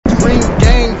Ring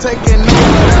game taking over,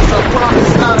 that's a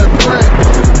promise, not a threat.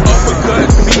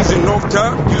 Uppercut season, no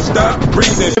time, you stop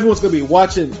breathing. Everyone's going to be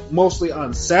watching mostly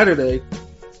on Saturday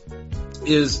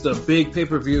is the big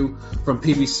pay-per-view from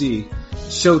PBC,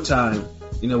 Showtime.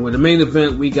 You know, with the main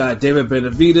event, we got David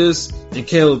Benavidez and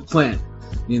Caleb Plant.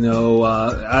 You know,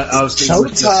 I was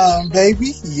thinking Showtime,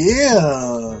 baby,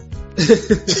 yeah.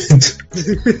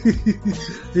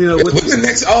 You know, with the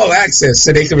next All Access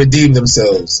so they can redeem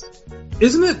themselves.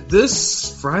 Isn't it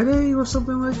this Friday or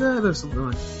something like that, or something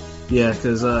like? Yeah,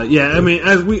 because I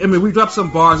mean, we dropped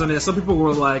some bars on there. Some people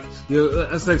were like,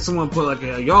 it's like someone put like,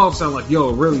 y'all sound like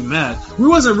really mad. We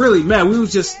wasn't really mad. We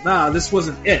was just this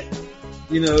wasn't it.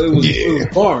 You know, it was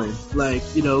boring. Like,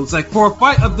 you know, it's like for a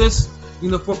fight of this. You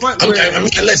know, for a fight where... I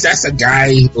mean, unless that's a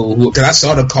guy who, because I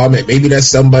saw the comment, maybe that's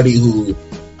somebody who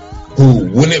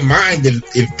wouldn't mind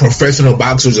if professional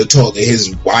boxers are talking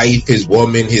his wife, his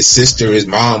woman, his sister, his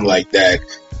mom like that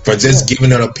for just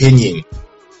giving an opinion.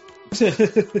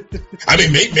 I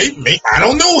mean, maybe I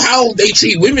don't know how they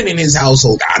treat women in his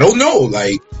household. I don't know,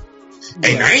 like,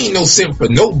 and I ain't no simp for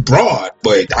no broad,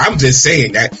 but I'm just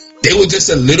saying that they were just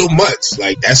a little much.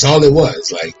 Like, that's all it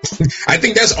was. Like, I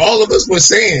think that's all of us were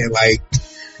saying. Like,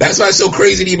 that's why it's so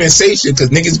crazy to even say shit, because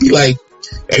niggas be like,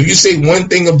 if you say one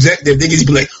thing objective, niggas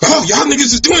be like, oh, y'all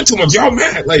niggas is doing too much. Y'all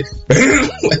mad. Like,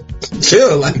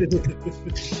 chill. Like, do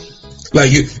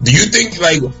you think,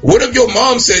 like, what if your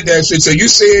mom said that shit? So you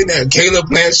saying that Caleb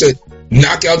Plant should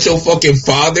knock out your fucking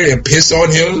father and piss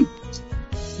on him?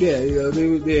 Yeah, you know,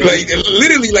 like,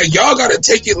 literally, like, y'all gotta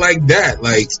take it like that.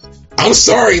 Like, I'm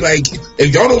sorry, like,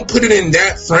 if y'all don't put it in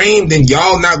that frame, then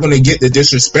y'all not gonna get the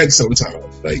disrespect sometimes.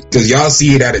 Like, cause y'all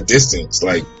see it at a distance.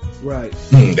 Like, right.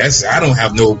 I don't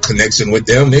have no connection with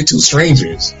them. They're two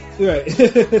strangers. Right.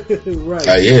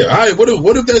 Right. Yeah. All right.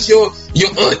 What if that's your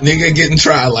aunt, nigga, getting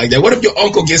tried like that? What if your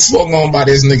uncle gets swung on by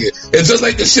this nigga? It's just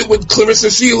like the shit with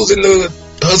Clarissa Shields and her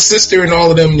sister and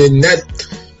all of them, and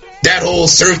that whole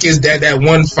circus, that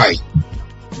one fight.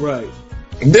 Right.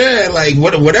 Yeah, like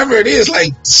whatever it is,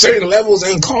 like certain levels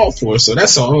ain't called for, so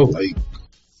that's all. Like,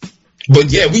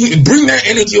 but yeah, we bring that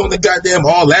energy on the goddamn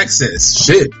All Access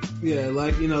shit. Yeah,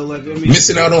 like, you know, like, I mean,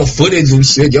 missing out on footage and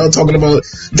shit. Y'all talking about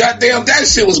goddamn that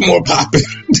shit was more popping.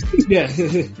 Yeah.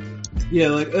 Yeah,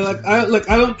 like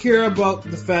I don't care about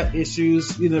the fat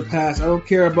issues in the past. I don't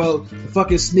care about the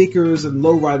fucking sneakers and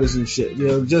lowriders and shit. You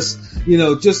know, just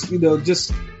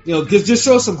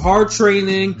show some hard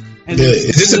training. And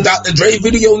is this a Dr. Dre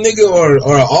video, nigga, or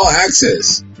All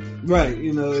Access? Right,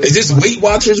 you know. Is this Weight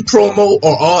Watchers promo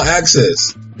or All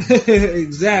Access?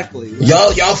 Exactly.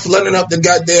 Right? Y'all flooding up the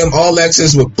goddamn All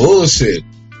Access with bullshit.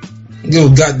 You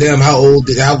know, goddamn how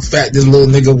fat this little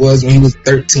nigga was when he was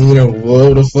 13 or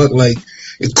whatever the fuck. Like,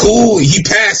 it's cool. He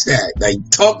passed that. Like,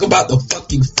 talk about the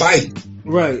fucking fight.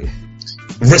 Right.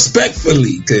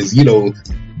 Respectfully, because, you know,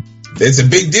 it's a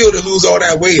big deal to lose all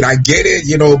that weight. I get it,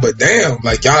 you know, but damn,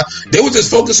 like, y'all, they were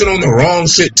just focusing on the wrong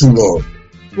shit too long.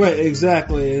 Right,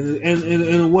 exactly. And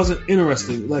it wasn't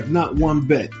interesting. Like, not one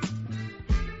bit.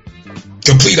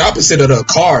 Complete opposite of the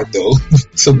card, though.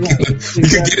 So we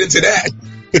can get into that.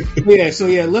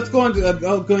 Let's go into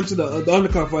the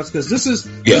undercard fights, because this is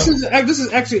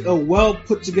actually a well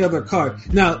put together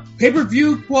card. Now,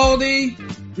 pay-per-view quality,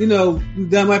 you know,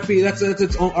 that's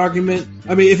its own argument.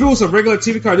 I mean, if it was a regular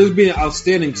TV card, it would be an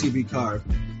outstanding TV card.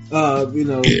 You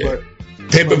know, but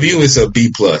pay-per-view is a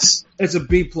B+. It's a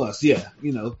B+, yeah.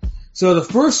 You know, so the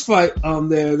first fight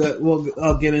there that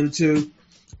I'll get into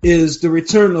is the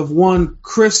return of one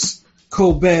Chris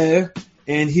Colbert,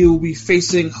 and he will be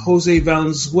facing Jose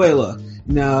Valenzuela.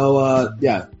 Now, I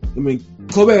mean,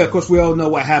 Colbert, of course, we all know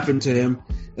what happened to him.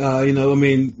 You know, I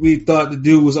mean, we thought the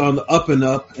dude was on the up and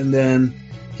up, and then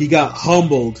he got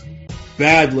humbled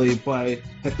badly by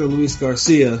Hector Luis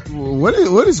Garcia. What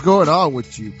is going on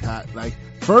with you, Pat? Like,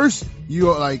 first, you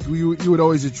would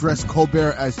always address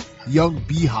Colbert as young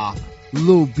B-Hop.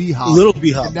 Little B-Hop.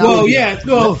 Well, yeah.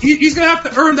 No, he's going to have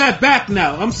to earn that back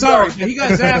now. I'm sorry. No, he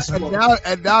got his ass whooped.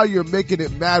 And now you're making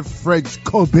it mad French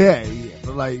Colbert.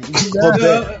 Like,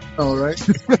 all right.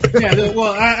 Sorry.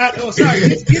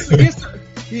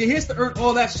 He has to earn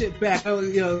all that shit back.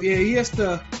 He has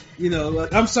to,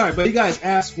 I'm sorry, but he got his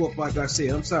ass whooped by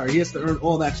Garcia. I'm sorry. He has to earn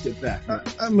all that shit back.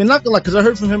 I mean, not gonna lie, because I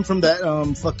heard from that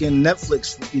fucking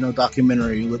Netflix,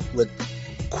 documentary with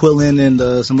Quillen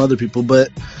and some other people, but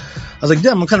I was like,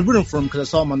 damn, I'm kind of rooting for him because I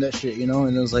saw him on that shit,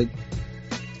 and it was like,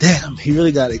 damn, he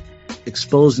really got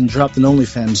exposed and dropped in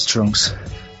OnlyFans trunks.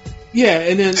 Yeah,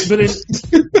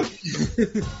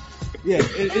 Yeah,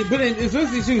 but it's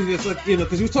really too. It's like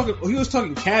because he was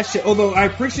talking cash shit. Although I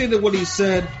appreciated what he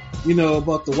said,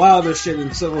 about the Wilder shit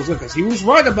and stuff. Because he was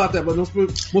right about that, but most people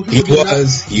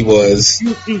he was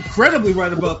incredibly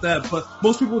right about that. But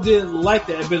most people didn't like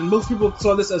that. But most people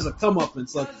saw this as a come up. And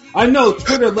so I know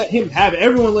Twitter let him have it.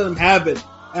 Everyone let him have it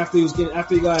after you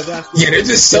guys asked. Yeah, there's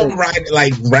just some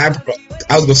like rap.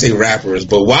 I was gonna say rappers,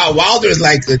 but Wilder's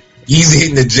like he's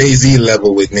hitting the Jay-Z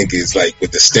level with niggas, like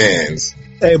with the stands.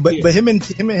 Hey, but him and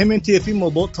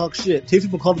Teofimo both talk shit.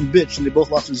 Teofimo called him bitch, and they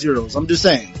both lost to zeros. I'm just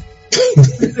saying. But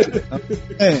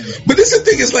this is the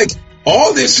thing, is like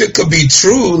all this shit could be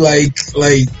true. Like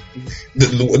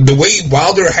the way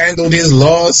Wilder handled his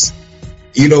loss,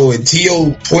 and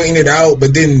Tio pointing it out,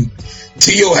 but then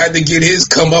Tio had to get his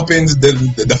comeuppance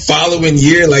the following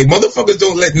year. Like motherfuckers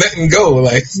don't let nothing go.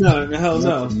 Like no, hell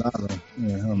no.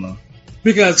 Yeah, hell no.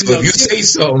 Because if you say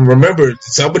something, remember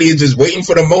somebody is just waiting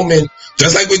for the moment.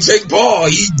 Just like with Jake Paul,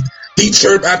 he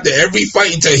chirped after every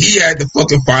fight until he had to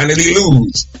fucking finally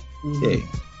lose. Yeah,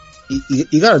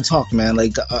 you gotta talk, man.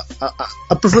 Like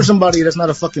I prefer somebody that's not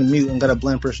a fucking mute and got a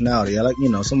bland personality. I like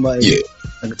somebody that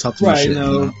can talk to me shit.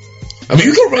 I mean,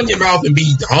 you can run your mouth and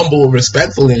be humble,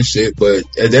 respectful and shit, but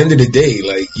at the end of the day,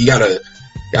 like you gotta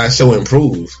show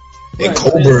improve. And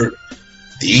Colbert,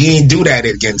 he didn't do that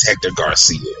against Hector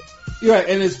Garcia. Right,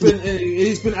 and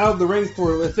he's been out of the ring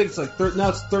for I think it's like now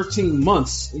it's 13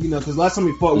 months. Because last time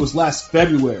he fought was last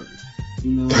February.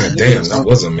 Damn, that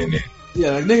was a minute.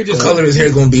 Yeah, like nigga just. What color his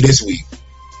hair gonna be this week?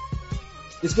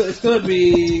 It's gonna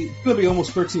be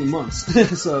almost 13 months.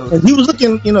 So and he was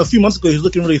looking, a few months ago, he was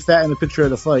looking really fat in the picture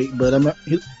of the fight, but I mean,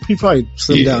 he probably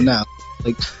slimmed down now.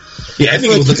 Like, I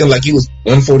think he was looking like he was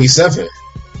 147.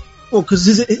 Well, because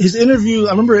his interview,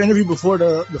 I remember an interview before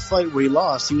the fight where he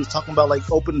lost. He was talking about like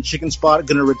open chicken spot,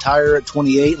 gonna retire at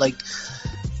 28. Like,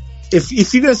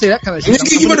 if you're gonna say that kind of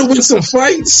shit, you better win some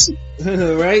fights,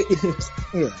 right?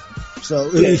 Yeah.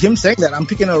 So him saying that, I'm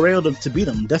picking Arreo to beat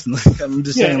him. Definitely, I'm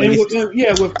just saying. I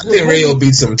think Rayo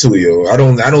beats him too, yo. I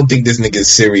don't think this nigga's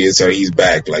serious or he's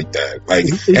back like that. Like,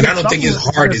 and I don't think his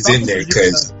heart is in there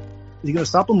because. Is he going to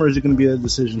stop him, or is it going to be a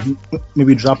decision?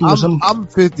 Maybe drop him or something? I'm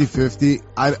 50-50.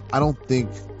 I don't think...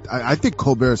 I think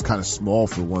Colbert is kind of small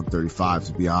for 135,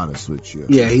 to be honest with you.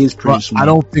 Yeah, he's pretty small. I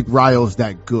don't think Rayo's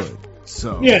that good.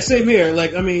 So yeah, same here.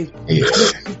 Like, I mean...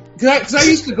 Because I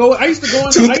used to go on...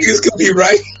 Two niggas could be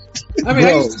right. I mean,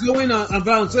 I used to go in on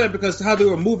Valenzuela because how they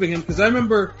were moving him. Because I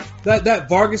remember that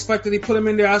Vargas fight that he put him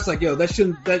in there. I was like, yo, that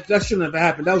shouldn't have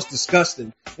happened. That was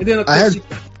disgusting. And then, of course...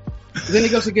 Then he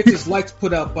goes to get his lights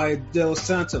put out by De Los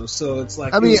Santos, so it's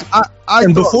like. I mean, I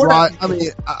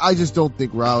just don't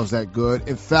think Rao's that good.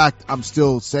 In fact, I'm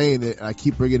still saying it, and I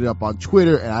keep bringing it up on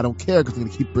Twitter, and I don't care because I'm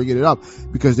going to keep bringing it up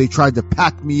because they tried to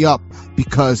pack me up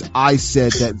because I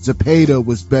said that Zepeda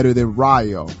was better than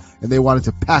Rayo, and they wanted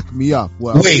to pack me up.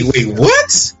 Well, wait,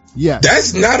 what? Yeah,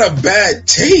 that's not a bad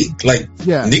take. Like,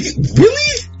 nigga,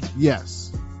 really?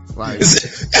 Yes. Like,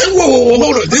 whoa,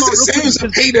 hold on. This is the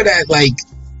same Zepeda that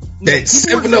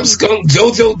 7-Up skunk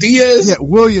JoJo Diaz? Yeah,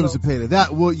 William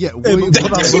Zepeda. William.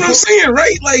 That's what I'm saying,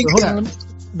 right? Like,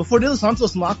 before De Los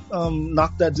Santos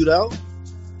knocked that dude out,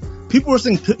 people were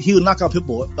saying he would knock out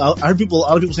Pitbull. I heard a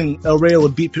lot of people saying El Rayo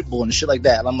would beat Pitbull and shit like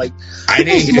that. And I'm like, I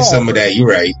didn't hear some of that. You're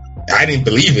right. I didn't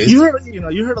believe it. You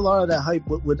heard a lot of that hype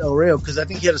with El Rayo because I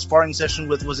think he had a sparring session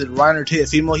with, was it Reiner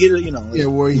Teofimo?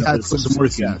 Where he had some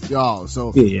work.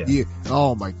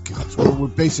 Oh my God, so we're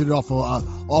basing it off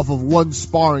of one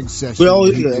sparring session.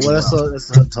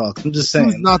 That's a talk. I'm just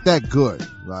saying, he's not that good.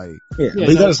 Like, but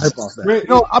he got his hype off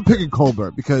that. I'm picking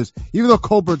Colbert because even though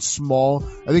Colbert's small,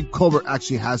 I think Colbert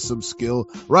actually has some skill.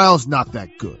 Rayo's not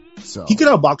that good. So he could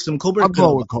outbox him. I'm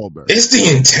going with Colbert. It's the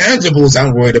intangibles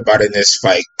I'm worried about in this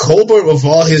fight. Colbert, with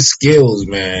all his skills,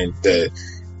 man,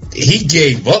 he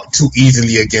gave up too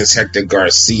easily against Hector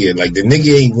Garcia. Like, the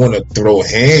nigga ain't want to throw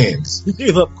hands. He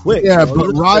gave up quick. Yeah,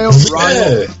 but Rayo.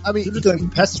 I mean, he was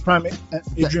like past his prime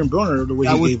Adrian Broner the way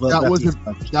he gave up.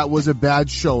 That was a bad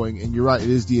showing, and you're right. It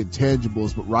is the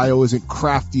intangibles, but Rayo isn't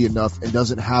crafty enough and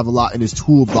doesn't have a lot in his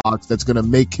toolbox that's going to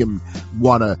make him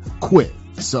want to quit.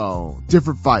 So,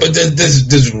 different fight. But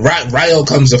does Rayo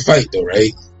comes to fight, though,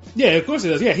 right? Yeah, of course he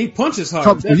does. Yeah, he punches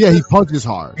hard. He punches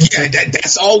hard. Yeah,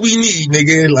 that's all we need,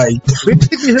 nigga. Like,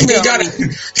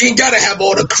 he ain't gotta have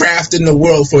all the craft in the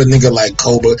world for a nigga like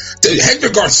Colbert. Hector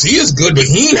Garcia's good, but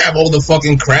he didn't have all the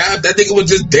fucking craft. That nigga was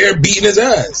just there beating his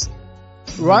ass.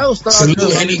 Rayo started.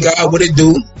 Salute any guy, what it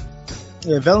do?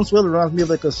 Yeah, Valenzuela reminds me of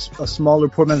like a smaller,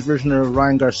 poor man's version of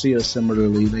Ryan Garcia,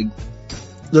 similarly. Like,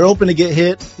 they're open to get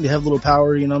hit. They have a little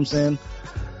power, you know what I'm saying?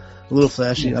 A little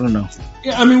flashy. I don't know.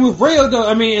 Yeah, I mean, with Rayo though,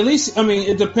 I mean, at least, I mean,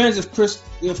 it depends if Chris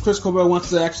Colbert wants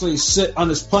to actually sit on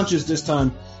his punches this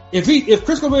time. If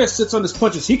Chris Colbert sits on his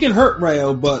punches, he can hurt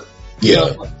Rayo, but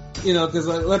because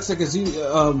let's say because he.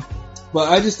 But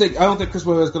I don't think Chris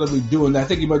Colbert is going to be doing that. I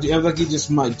think he might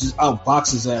just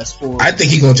outbox his ass for. I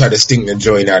think he's going to try to sting the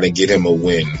joint out and get him a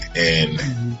win, and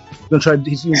he's going to try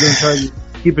to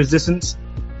keep his distance.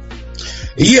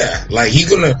 Yeah, like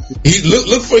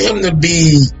look for him to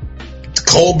be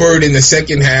Colbert in the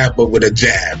second half, but with a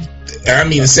jab. I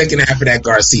mean, the second half of that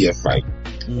Garcia fight.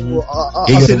 Well,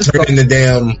 He's going to turn in the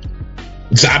damn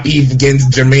Zombie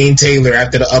against Jermaine Taylor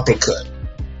after the uppercut.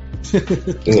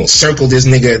 You know, circle this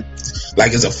nigga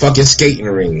like it's a fucking skating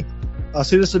ring. I'll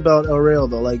say this about El Rayo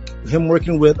though, like him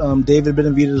working with David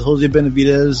Benavidez, Jose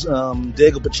Benavidez,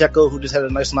 Diego Pacheco, who just had a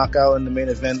nice knockout in the main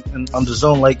event and on the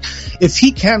zone. Like, if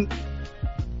he can't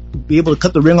be able to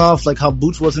cut the ring off like how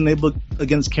Boots wasn't able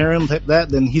against Karim like that,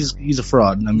 then he's a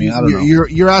fraud. I mean, I don't know.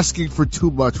 You're asking for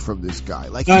too much from this guy.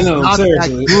 Like, he's not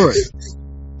seriously. that good.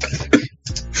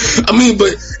 I mean,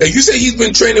 but you say he's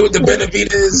been training with the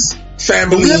Benavidez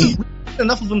family.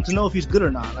 Enough of him to know if he's good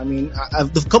or not. I mean,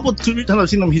 the couple 2-3 times I've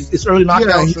seen him, it's early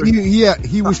knockouts.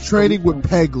 He was training with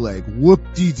Peg Leg.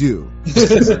 Whoop-de-doo.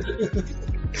 So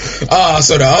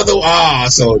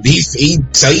he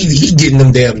getting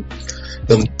them damn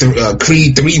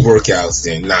Creed 3 workouts.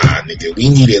 Then nah, nigga, we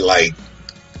needed like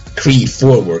Creed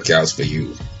 4 workouts for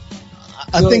you.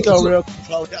 I think El Rayo could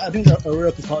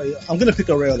probably. I'm gonna pick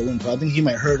El Rayo to win, but I think he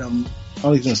might hurt him. I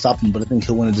don't think he's gonna stop him, but I think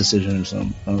he'll win a decision or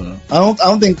something. I don't know. I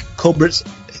don't think Colbert's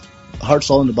heart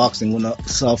soul into boxing will not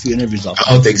sell a few interviews off.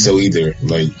 I don't think so either.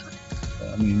 Like,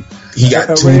 I mean, he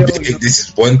got too big. This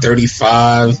is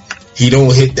 135. He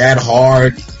don't hit that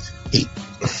hard.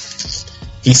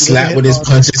 He slapped with his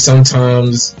punches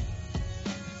sometimes.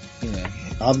 Yeah,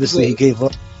 obviously he gave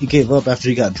up. He gave up after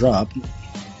he got dropped.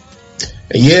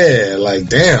 Yeah, like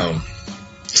damn.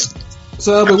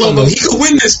 So, I don't know. He could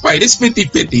win this fight. It's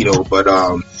 50-50 though. But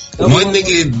one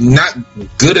nigga not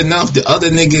good enough. The other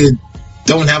nigga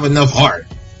don't have enough heart.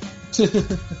 I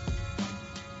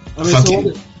mean,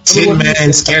 fucking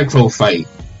 10-man scarecrow fight.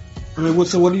 I mean,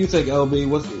 so what do you think, LB?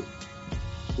 What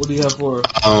do you have for?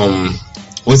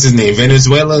 What's his name?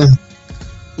 Venezuela.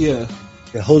 Yeah.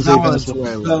 Jose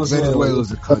Venezuela. Venezuela's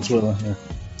the country.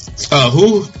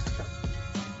 Who?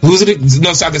 Who's it?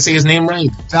 No, so I can say his name right.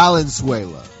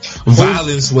 Valenzuela.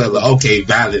 Okay,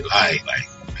 like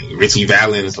Richie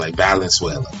Valens, like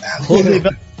Valenzuela. Jose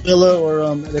Venezuela,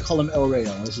 or they call him El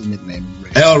Rayo. That's his nickname.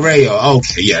 El Rayo.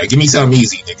 Okay, yeah. Give me something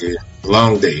easy, nigga.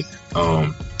 Long day.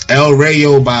 El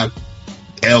Rayo by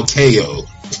El KO.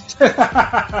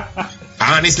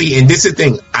 Honestly, and this is the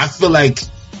thing. I feel like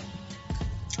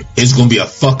it's gonna be a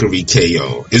fuckery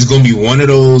KO. It's gonna be one of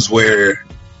those where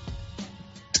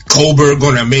Colbert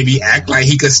gonna maybe act like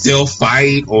he could still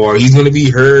fight, or he's gonna be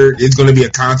hurt. It's gonna be a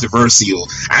controversial.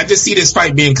 I just see this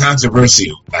fight being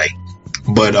controversial,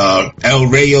 but El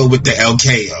Rayo with the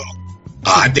LKO.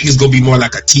 I think it's gonna be more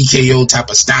like a TKO type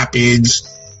of stoppage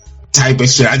type of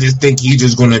shit. I just think he's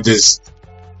just gonna just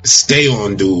stay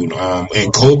on dude.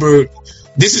 And Colbert,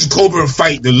 this is Colbert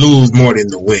fight to lose more than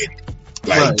to win.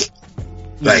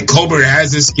 Like Colbert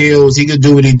has the skills, he could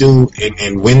do what he do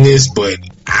and win this, but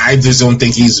I just don't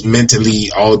think he's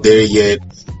mentally all there yet.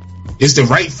 It's the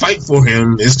right fight for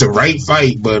him. It's the right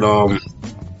fight, but I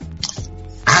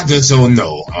just don't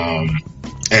know.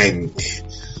 And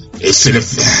it should have.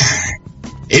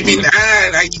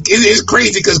 It's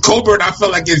crazy because Colbert, I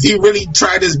felt like if he really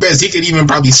tried his best, he could even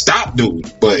probably stop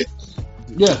dude. But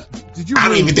yeah, I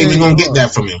don't even think we're gonna get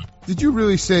that from him. Did you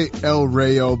really say El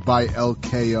Rayo by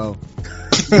LKO?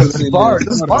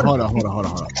 Hold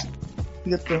on.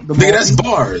 Nigga, that's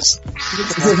bars.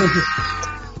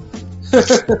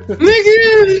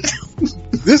 Nigga,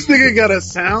 this nigga got a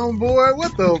soundboard.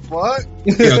 What the fuck?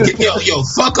 Yo,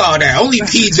 fuck all that. Only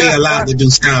PJ allowed to do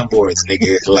soundboards,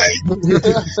 nigga. Like,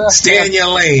 stay in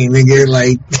your lane, nigga.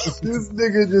 Like, this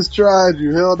nigga just tried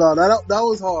you. Hell no, that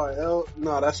was hard.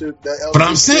 But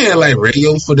I'm saying, like,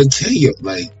 radio for the KO,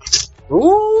 like.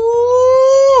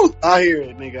 Ooh, I hear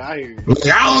it, nigga. I hear it. Like,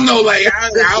 I don't know, like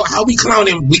how we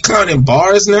clowning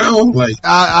bars now. Like,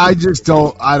 I just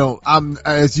don't. I'm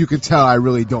as you can tell, I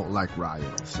really don't like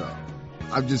Rayo. So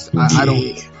I'm just I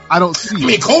don't see. I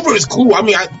mean, Cobra is cool. I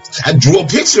mean, I drew a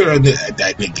picture of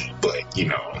that nigga, but you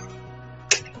know,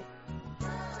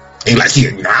 ain't like he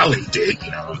acknowledged it.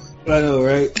 You know. I know,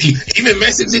 right? He even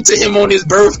messaged it to him on his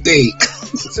birthday.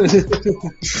 So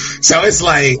it's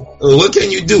like, what can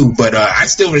you do? But I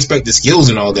still respect the skills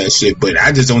and all that shit. But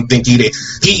I just don't think he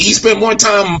spent more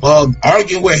time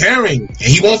arguing with Herring, and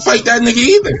he won't fight that nigga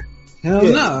either. Hell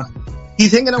nah.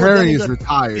 He's hanging out with Perry Danny is Gar-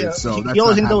 retired, yeah, so he that's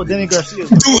always not hangs out with Danny happening.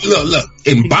 Garcia. Dude, look.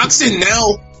 In boxing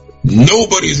now,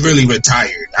 nobody's really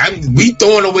retired. We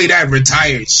throwing away that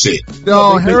retired shit.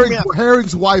 No, but-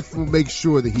 Herring's wife will make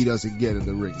sure that he doesn't get in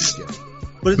the ring again.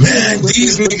 But Man,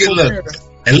 these niggas look.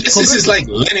 Unless this is like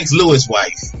Lennox Lewis'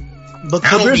 wife. But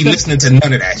I don't be listening to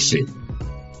none of that shit.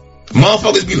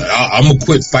 Motherfuckers be like, oh, I'm gonna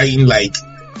quit fighting. Like,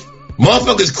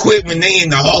 motherfuckers quit when they in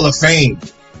the Hall of Fame.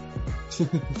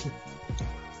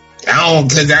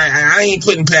 Cause I ain't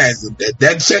putting past it.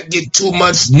 That check get too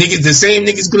much. Niggas, the same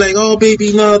niggas be like, oh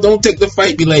baby, no, don't take the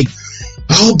fight. Be like,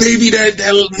 oh baby, that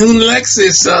new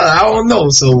Lexus, I don't know.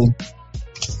 So,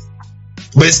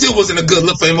 but it still wasn't a good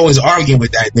look for him always arguing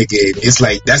with that nigga. It's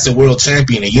like, that's a world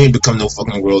champion and you ain't become no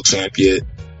fucking world champion.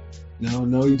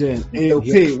 No, you didn't.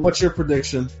 AOP, what's your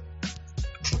prediction?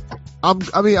 I'm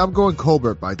going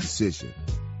Colbert by decision.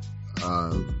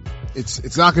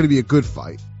 It's not going to be a good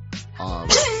fight.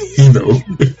 You know.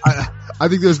 I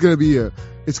think there's going to be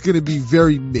it's going to be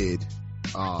very mid.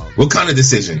 What kind of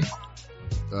decision?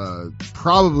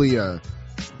 Probably I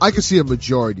could see a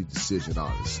majority decision,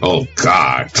 honestly. Oh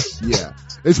God. Yeah.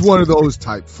 It's one of those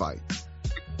type fights.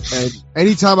 And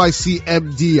anytime I see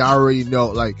MD, I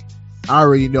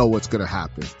already know what's going to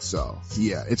happen. So,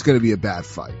 yeah, it's going to be a bad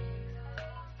fight.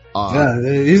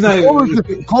 He's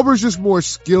not. Colbert's just more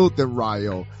skilled than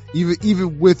Rayo,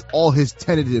 even with all his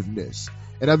tentativeness.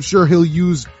 And I'm sure he'll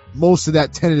use most of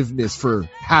that tentativeness for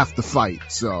half the fight.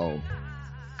 So,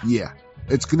 yeah,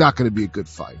 it's not going to be a good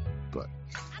fight. But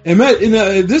And Matt,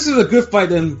 this is a good fight.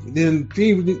 Then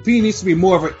P needs to be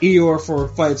more of an Eeyore for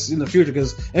fights in the future,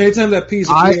 because anytime that P's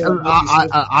I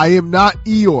am not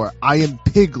Eeyore. I am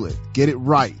Piglet. Get it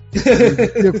right.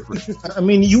 Different. I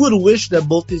mean, you would wish that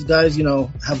both these guys,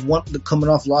 have coming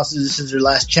off losses. This is their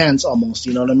last chance, almost.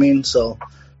 You know what I mean? So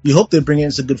you hope they bring it.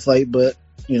 It's a good fight, but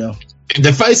if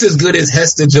the fight's as good as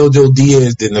Hester Jojo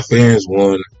Diaz, then the fans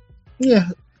won. Yeah.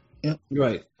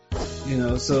 Right.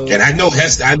 So. And I know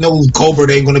Colbert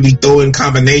ain't gonna be throwing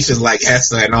combinations like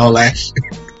Hester and all that shit.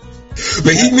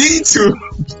 But he needs to.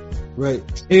 Right.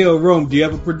 Hey, Rome, do you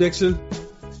have a prediction?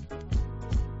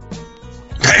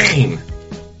 Pain.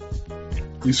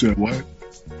 You said what?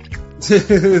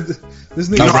 This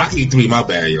nigga. Rocky 3, my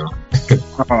bad, yo.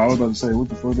 I was about to say, what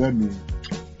the fuck that mean?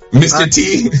 Mr.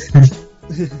 T.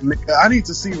 Nigga, I need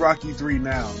to see Rocky 3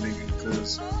 now, nigga,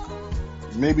 because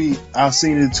maybe I've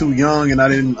seen it too young and I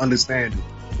didn't understand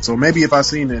it. So maybe if I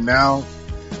seen it now,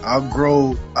 I'll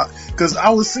grow. Because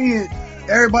I was seeing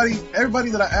everybody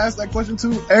that I asked that question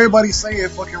to, everybody saying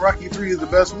fucking Rocky 3 is the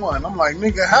best one. I'm like,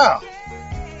 nigga, how?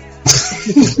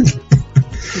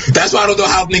 That's why I don't know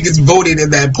how niggas voted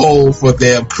in that poll for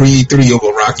damn Creed 3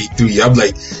 over Rocky 3. I'm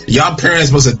like, y'all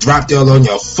parents must have dropped y'all on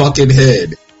your fucking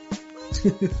head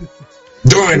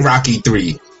during Rocky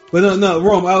 3. But no,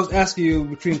 Rome, I was asking you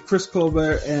between Chris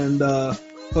Colbert and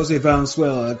Jose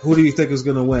Valenzuela, who do you think is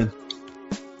going to win?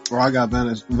 Well, I got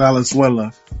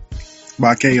Valenzuela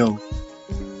by KO.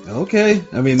 Okay,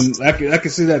 I mean, I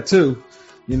can see that too,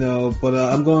 But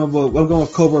I'm going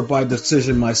with Colbert by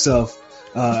decision myself.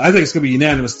 I think it's going to be a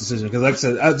unanimous decision because, like I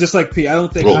said, just like P, I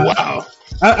don't think. Wow.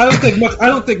 I don't think much. I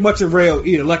don't think much of Rayo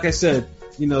either. Like I said,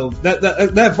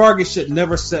 that Vargas shit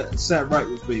never sat right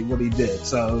with me what he did.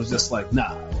 So it was just like,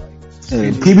 nah.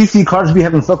 PBC cards be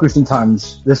having fuckery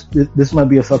sometimes. This might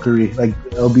be a fuckery, like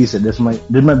LB said.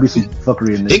 There might be some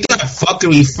fuckery in this. They got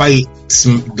fuckery fights,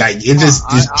 like it just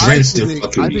drenched in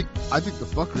fuckery. I think the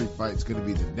fuckery fight is going to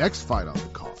be the next fight on the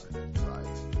card. Right?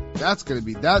 That's going to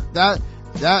be that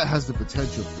has the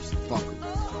potential for some fuckery.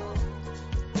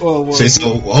 Oh, well,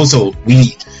 so also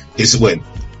it's what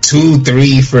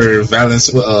 2-3 for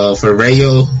Valenzuela for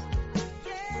Rayo.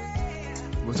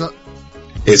 What's up?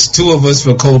 It's 2 of us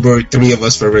for Colbert, 3 of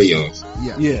us for Rayo.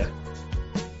 Yeah.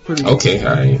 Pretty okay,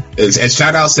 all right. And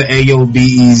shout outs to Ayo, Be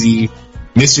Easy.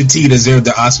 Mr. T deserved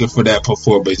the Oscar for that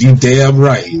performance. You damn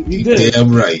right. You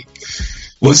damn right.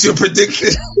 What's your prediction?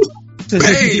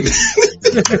 Pain.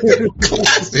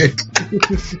 Classic.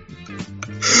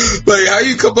 Like, how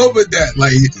you come up with that?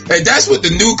 Like, hey, that's what the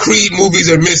new Creed movies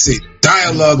are missing.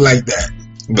 Dialogue like that.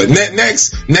 But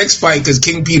next fight, because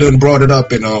King P done brought it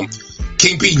up, and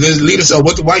King P, lead us up.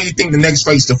 Why do you think the next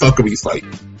fight's the fuckery fight?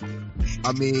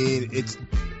 I mean, it's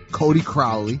Cody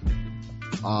Crowley.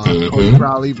 Cody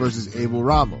Crowley versus Abel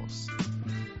Ramos.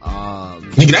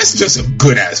 Nigga, that's just a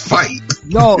good ass fight.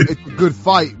 No, it's a good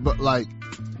fight, but like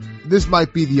this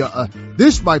might be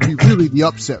really the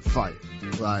upset fight,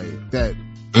 like that.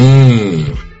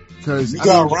 Because you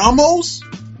got Ramos.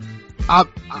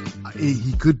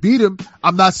 He could beat him.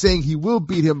 I'm not saying he will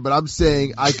beat him, but I'm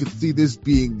saying I could see this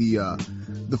being the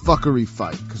the fuckery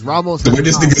fight because Ramos. The way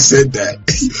this nigga said that,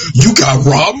 you got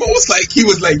Ramos? Like he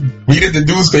was like reading the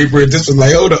newspaper and just was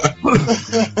like, hold on.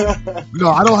 No,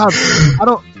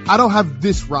 I don't have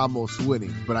this Ramos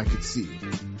winning, but I can see it.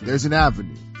 There's an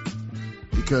avenue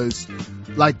because,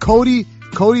 like Cody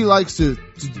likes to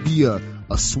be a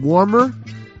swarmer.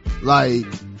 Like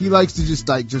he likes to just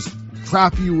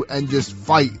trap you and just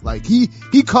fight. Like he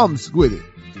comes with it,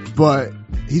 but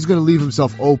he's gonna leave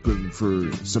himself open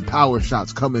for some power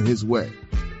shots coming his way.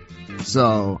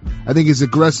 So I think his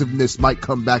aggressiveness might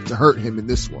come back to hurt him in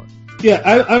this one. Yeah,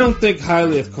 I don't think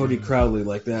highly of Cody Crowley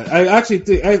like that. I actually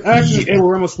think Abel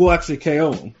Ramos will actually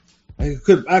KO him.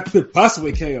 I could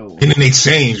possibly KO him in an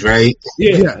exchange, right?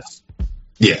 Yeah. Yes.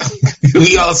 Yeah,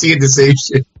 we all see the same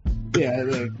shit.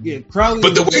 Yeah, Crowley.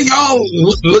 But the way y'all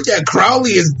look at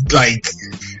Crowley is like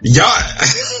y'all.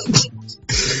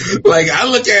 Like I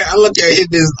look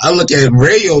at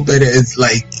Rayo better. It's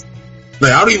like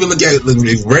I don't even look at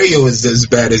Rayo is as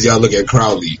bad as y'all look at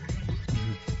Crowley.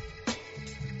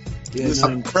 Yeah,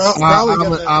 Listen,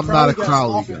 I'm not a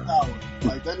Crowley guy.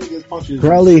 Like that nigga's punches.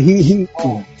 Crowley,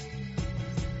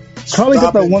 Crowley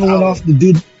got that one win off the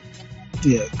dude.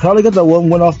 Yeah, Crowley got that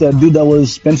one win off that dude that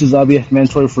was Spencer's IBF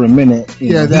mandatory for a minute.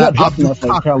 Yeah, that dropped in that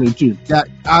fight, Crowley too. That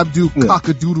Abdul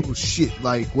Cockadoodle shit,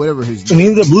 like whatever his name. And he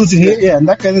ended up losing it. Yeah, and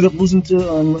that guy ended up losing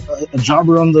to a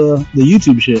jobber on the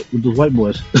YouTube shit with those white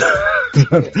boys.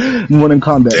 More than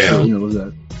combat. Damn. So, was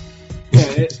that?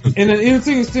 Yeah, and then the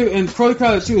thing is too, and Cody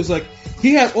Crowley too was like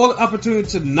he had all the opportunity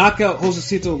to knock out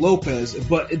Josecito Lopez,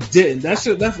 but it didn't.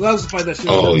 That was the fight that should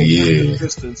have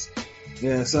distance.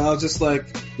 Yeah, so I was just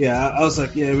like,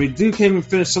 dude can't even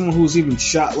finish someone who's even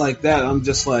shot like that. I'm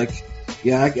just like,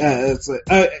 it's like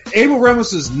Abel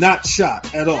Ramos is not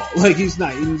shot at all. Like he's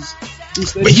not.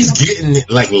 But he's getting it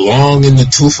like long in the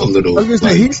tooth a little. I was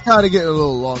gonna say he's kind of getting a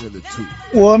little long in the tooth.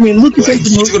 Well, I mean, look at like,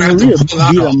 he's gonna have to pull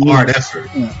out a hard effort.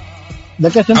 Yeah.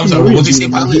 That guy I'm sorry, what did you say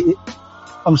about it?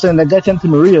 I'm saying that guy Santa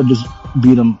Maria just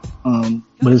beat him,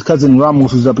 but his cousin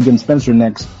Ramos, who's up against Spencer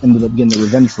next, ended up getting the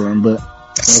revenge for him. But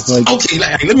okay,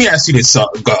 let me ask you this,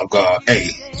 God. Hey,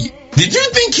 did you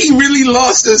think he really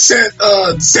lost to Santa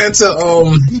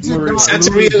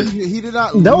Maria? He did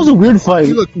not. That was a weird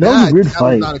fight. That was a weird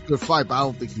fight. Was not a good fight, but I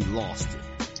don't think he lost it.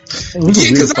 It was a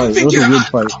weird fight. It was a weird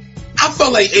fight. I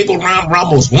felt like Abel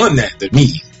Ramos won that to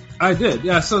me. I did,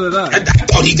 yeah, so did I. I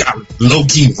thought he got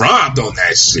low-key robbed on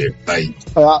that shit. Like,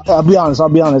 I'll be honest.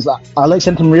 I like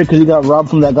Santa Maria because he got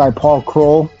robbed from that guy Paul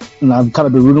Kroll, and I've kind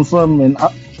of been rooting for him. And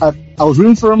I was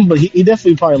rooting for him, but he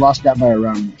definitely probably lost that by a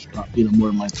round. More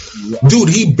than like. Dude,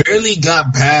 he barely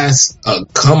got past a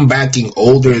comebacking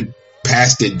older,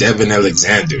 past it Devin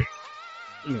Alexander.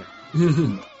 Yeah.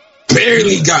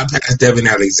 Barely got past Devin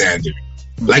Alexander.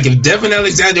 Like if Devin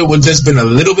Alexander would just been a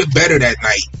little bit better that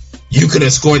night, you could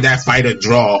have scored that fight a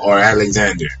draw or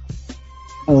Alexander.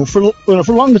 For the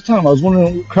longest time, I was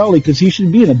wondering Crowley because he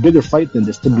should be in a bigger fight than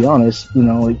this. To be honest,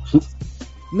 No,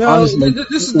 honestly,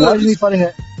 this is why is he fighting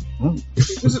at?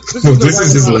 This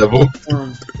is his level.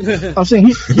 I'm saying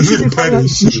he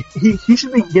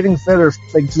should be getting better,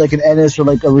 like an Ennis or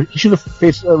he should have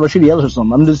faced Rashidi Ellis or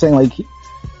something. I'm just saying,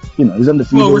 he's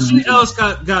undefeated. Well, Rashidi Ellis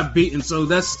got beaten, so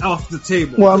that's off the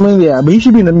table. Well, I mean, yeah, but he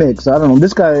should be in the mix. I don't know.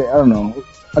 This guy, I don't know.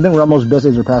 I think Ramos' best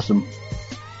days are past him.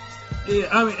 Yeah,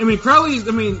 I mean, Crowley's.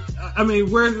 I mean,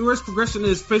 where his progression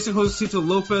is facing Josecito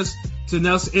Lopez to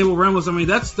now Abel Ramos. I mean,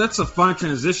 that's a fine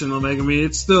transition.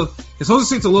 It's still because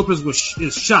Josecito Lopez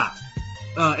is shot.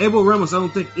 Abel Ramos, I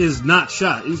don't think is not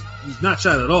shot. He's not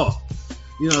shot at all.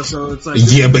 So it's like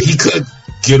but he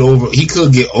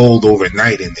could get old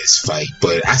overnight in this fight.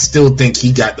 But I still think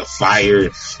he got the fire.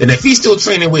 And if he's still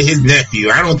training with his nephew,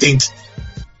 I don't think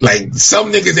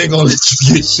some niggas ain't gonna let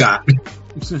you get shot.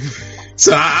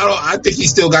 So I think he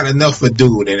still got enough for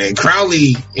dude. And then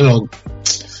Crowley,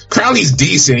 Crowley's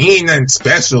decent. He ain't nothing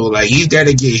special. Like he's there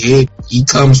to get hit. He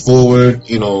comes forward.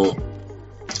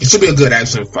 It should be a good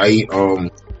action fight.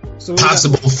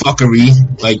 Possible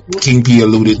fuckery, like King P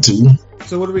alluded to.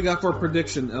 So what do we got for a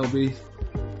prediction, LB?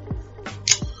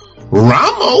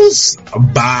 Ramos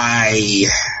by,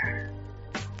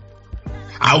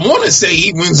 I want to say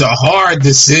he wins a hard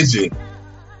decision.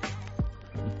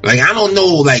 I don't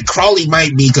know, Crawley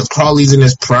might be, because Crawley's in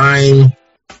his prime.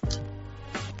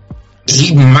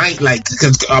 He might,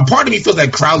 because a part of me feels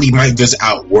like Crowley might just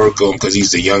outwork him because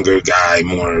he's a younger guy,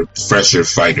 more fresher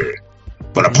fighter.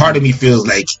 But a part of me feels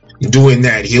like doing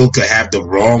that, he could have the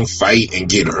wrong fight and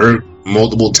get hurt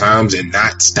multiple times and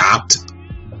not stopped.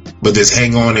 But just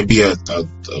hang on and be a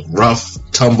rough,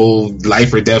 tumble,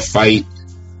 life or death fight.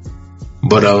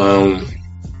 But,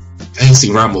 I ain't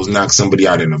seen Ramos knock somebody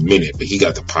out in a minute, but he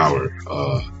got the power.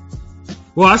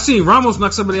 Well, I've seen Ramos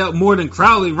knock somebody out more than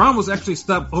Crowley. Ramos actually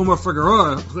stopped Omar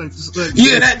Figueroa. That's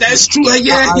true.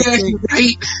 Yeah,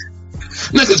 right.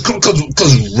 No,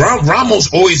 because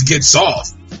Ramos always gets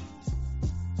off.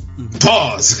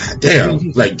 Pause. God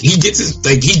damn. Like he gets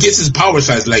his power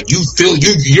shots. Like you feel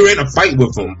you're in a fight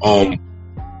with him.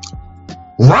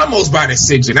 Ramos by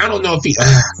decision. I don't know if he.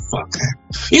 Fuck.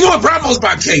 You know what? Ramos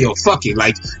by KO. Fuck it.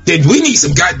 Like we need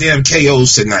some goddamn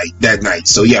KOs that night.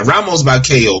 So yeah, Ramos by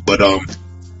KO. But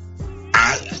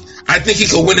I think he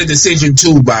could win a decision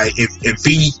too by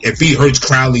if he hurts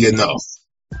Crowley enough.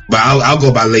 But I'll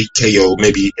go by late KO,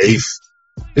 maybe 8th.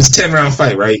 It's a 10-round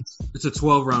fight, right? It's a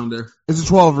 12-rounder. It's a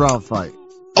 12-round fight.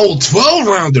 Oh,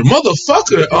 12-rounder,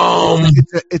 motherfucker.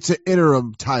 It's an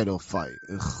interim title fight.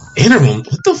 Ugh. Interim?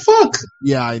 What the fuck?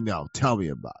 Yeah, I know. Tell me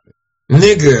about it.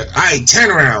 Nigga, alright, 10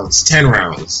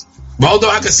 rounds. But although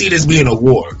I can see this being a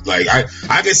war. Like,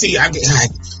 I can see,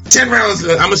 10 rounds,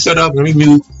 I'm gonna shut up, let me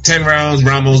mute. 10 rounds,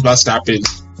 Ramos about to stop it.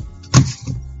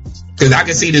 Because I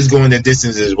can see this going the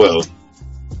distance as well.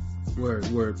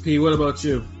 Word. P, what about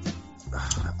you?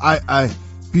 I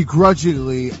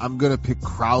begrudgingly, I'm gonna pick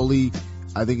Crowley.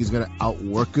 I think he's gonna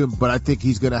outwork him, but I think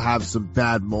he's gonna have some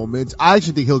bad moments. I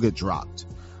actually think he'll get dropped.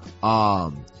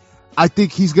 I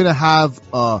think he's gonna have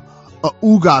a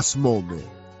Ugas moment,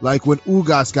 like when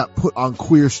Ugas got put on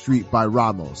Queer Street by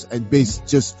Ramos and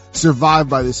just survived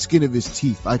by the skin of his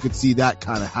teeth. I could see that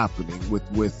kind of happening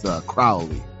with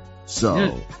Crowley. So,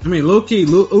 yeah. I mean, low key,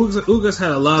 Ugas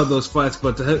had a lot of those fights,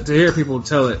 but to hear people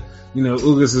tell it, you know,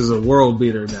 Ugas is a world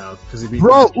beater now because he beat.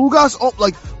 Bro,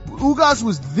 Ugas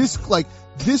was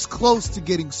this close to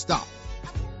getting stopped.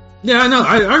 Yeah, I know.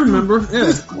 I remember.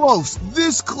 Yeah.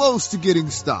 This close to getting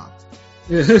stopped.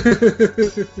 Yeah.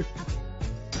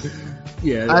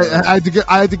 Yeah. I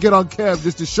had to get on cam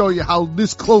just to show you how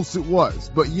this close it was.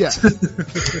 But yeah.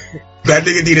 That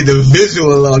nigga needed the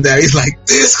visual on that. He's like,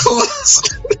 this close.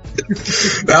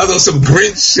 That was some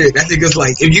Grinch shit. That nigga's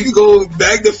like, if you could go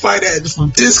magnify that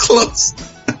from this close.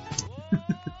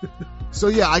 So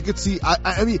yeah, I could see.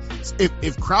 I mean,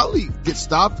 if Crowley gets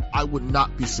stopped, I would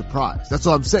not be surprised. That's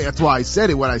what I'm saying. That's why I said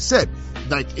it when I said,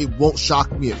 like, it won't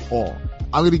shock me at all.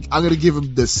 I'm gonna give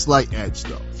him the slight edge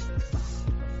though.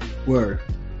 Word.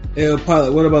 Hey,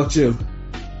 Pilot, what about you?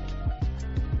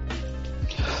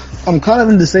 I'm kind of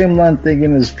in the same line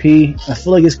thinking as P. I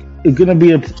feel like it's gonna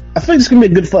be a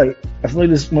good fight. I feel like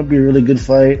this might be a really good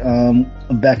fight.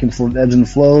 Back and forth ebbs and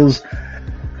flows.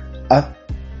 I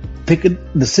pick a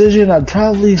decision. I'd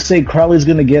probably say Crowley's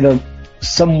gonna get a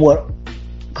somewhat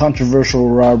controversial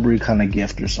robbery kind of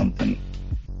gift or something.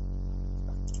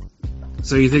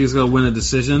 So you think he's gonna win a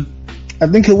decision? I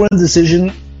think he'll win a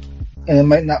decision, and it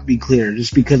might not be clear,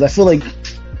 just because I feel like,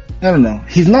 I don't know,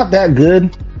 he's not that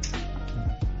good,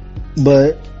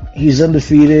 but he's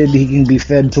undefeated. He can be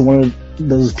fed to one of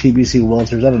those PBC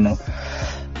welters. I don't know.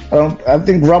 I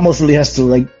think Ramos really has to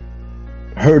like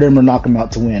hurt him or knock him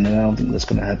out to win, and I don't think that's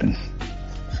going to happen.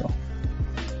 So,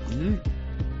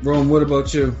 Rome, what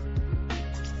about you?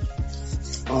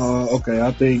 Okay,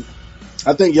 I think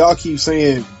y'all keep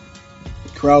saying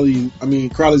Crowley's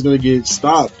gonna get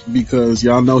stopped because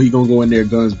y'all know he gonna go in there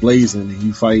guns blazing and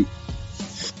he fight,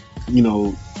 you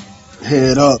know,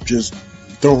 head up, just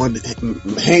throwing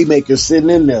haymakers sitting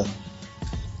in there,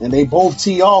 and they both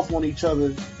tee off on each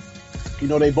other. You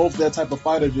know, they both that type of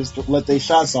fighter, just to let their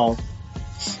shots off.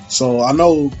 So I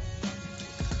know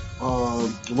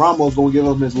Ramos gonna give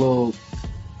him his little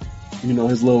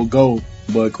go,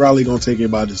 but Crowley gonna take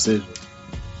it by decision.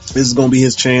 This is gonna be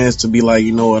his chance to be like,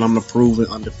 you know what, I'm the proven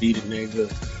undefeated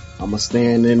nigga. I'm gonna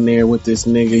stand in there with this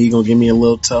nigga. He gonna give me a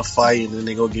little tough fight, and then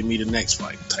they gonna give me the next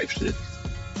fight type shit.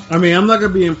 I mean, I'm not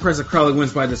gonna be impressed if Crowley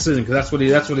wins by decision because that's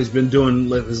what he's been doing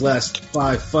like his last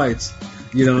 5 fights.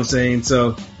 You know what I'm saying?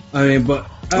 So but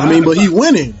he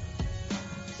winning.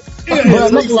 Yeah,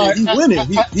 he winning.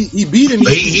 He beat him.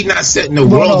 But he not setting the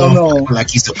world off like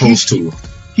he's supposed to.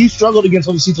 He struggled against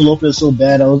Josecito Lopez so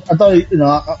bad. I thought he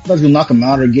was gonna knock him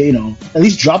out or get, at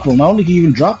least drop him. I don't think he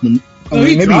even dropped him.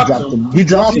 Maybe he dropped him. He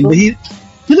dropped him, but he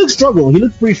looked struggle. He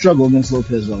looked pretty struggle against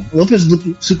Lopez though. Lopez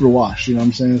looked super washed. You know what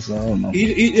I'm saying? So I don't know.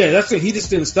 That's it. He just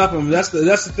didn't stop him. That's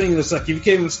the thing. That's like if you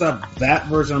can't even stop that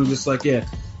version, I'm just like, yeah.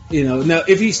 Now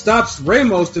if he stops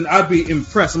Ramos, then I'd be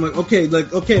impressed. I'm like, okay,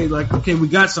 we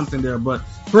got something there. But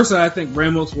personally, I think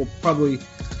Ramos will probably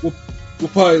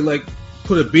like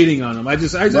put a beating on him. I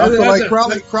feel like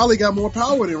Crowley got more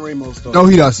power than Ramos though. No,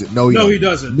 he doesn't. He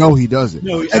doesn't.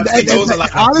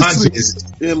 Honestly,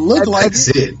 it looked like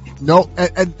it. No,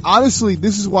 and honestly,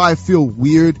 this is why I feel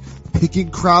weird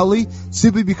picking Crowley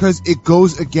simply because it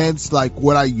goes against like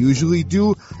what I usually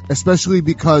do, especially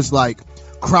because like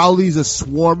Crowley's a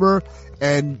swarmer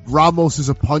and Ramos is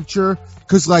a puncher.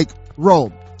 Cause like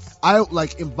Rome, I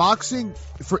like in boxing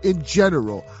in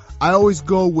general, I always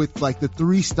go with like the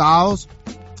three styles.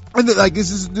 And like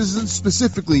this isn't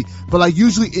specifically, but like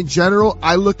usually in general,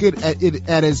 I look at it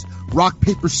as rock,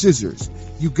 paper, scissors.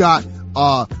 You got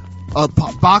a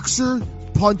boxer,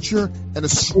 puncher, and a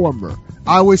swarmer.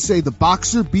 I always say the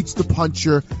boxer beats the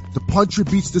puncher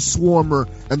beats the swarmer,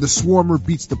 and the swarmer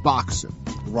beats the boxer.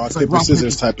 Rock, paper,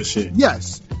 scissors type of shit.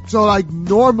 Yes. So like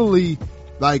normally,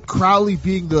 like Crowley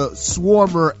being the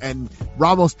swarmer and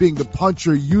Ramos being the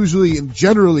puncher, usually and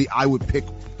generally I would pick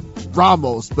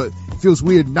Ramos, but it feels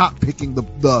weird not picking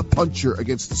the puncher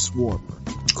against the swarmer.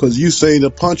 Because you say the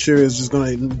puncher is just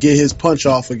going to get his punch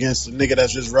off against the nigga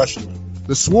that's just rushing him.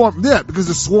 The swarm, yeah, because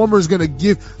the swarmer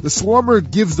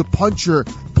gives the puncher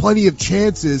plenty of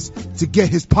chances to get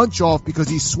his punch off because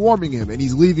he's swarming him and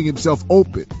he's leaving himself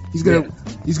open. He's gonna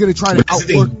try to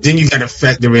outwork. Then you got to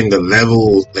factor in the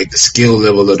level, like the skill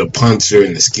level of the puncher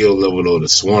and the skill level of the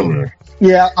swarmer.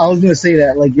 Yeah, I was gonna say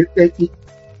that. Like,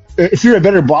 if you're a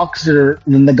better boxer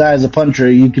than the guy as a puncher,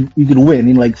 you could win.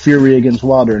 You know, like Fury against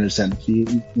Wilder in a sense. You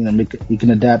can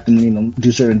adapt and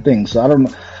do certain things. So I don't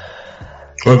know.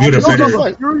 Or if you're a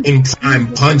better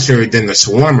in-prime puncher than the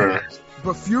swarmer.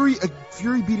 But Fury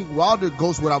beating Wilder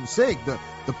goes what I'm saying.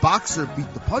 The boxer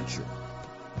beat the puncher.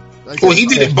 Like, well, he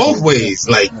did it both ways.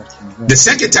 Like the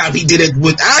second time he did it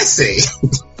with I say.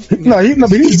 But he was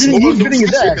beating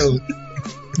his ass.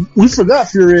 We forgot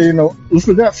Fury. We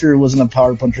forgot Fury wasn't a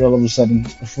power puncher all of a sudden.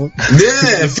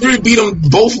 Yeah, Fury beat him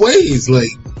both ways.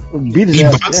 Like he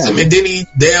boxed him and then he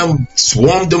damn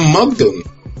swarmed him, mugged him.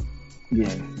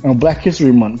 Yeah. Black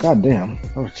History Month. God damn,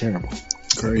 that was terrible.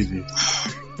 Crazy.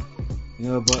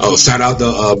 Yeah, but, shout out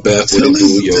to Beth. To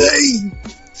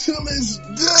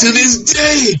this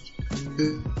day,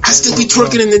 I still be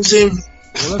twerking in the gym.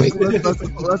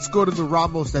 Let's go to the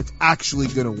Ramos that's actually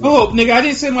gonna win. Oh, nigga, I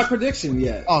didn't say my prediction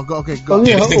yet. Oh, go. Oh,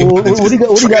 yeah. What do you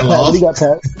got,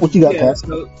 Pat? What you got, Pat?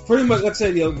 So pretty much, like I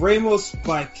said, Ramos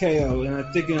by KO, and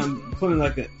I'm thinking I'm putting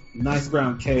like a nice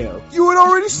round KO. You had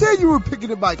already said you were picking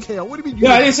it by KO. What do you mean?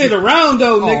 I didn't say the round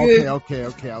though, nigga. Okay.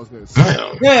 I was gonna say.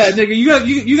 Yeah, nigga,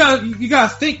 you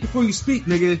gotta think before you speak,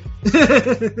 nigga.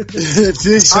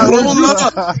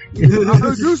 I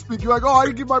heard you speak. You're like, I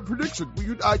didn't give my prediction.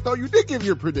 I thought you did give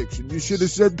your prediction. You should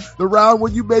have said the round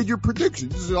when you made your prediction.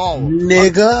 This is all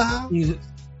nigga.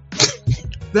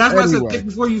 That's why I said think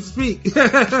before you speak.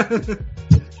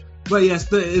 But yes,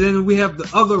 then we have the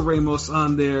other Ramos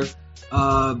on there.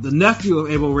 The nephew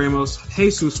of Abel Ramos,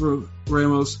 Jesus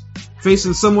Ramos,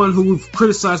 facing someone who we've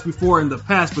criticized before in the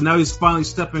past, but now he's finally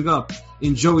stepping up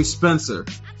in Joey Spencer.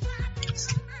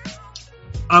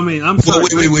 I mean, I'm sorry.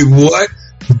 Wait, what?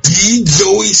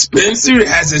 Joey Spencer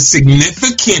has a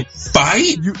significant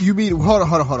fight? You mean, hold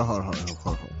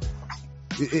on.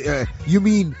 You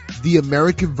mean the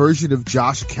American version of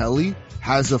Josh Kelly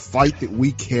has a fight that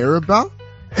we care about?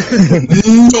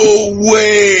 No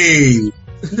way!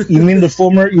 You mean the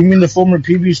former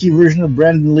PBC version of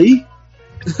Brandon Lee?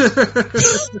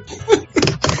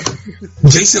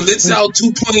 Jason Litzau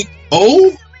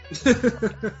 2.0?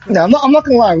 No, I'm not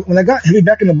gonna lie. When I got heavy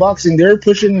back into boxing, they were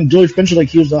pushing Joey Spencer like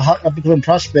he was a hot up and coming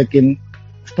prospect, and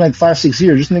it's been like 5-6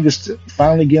 years. This nigga's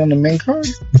finally get on the main card.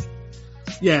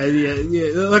 Yeah.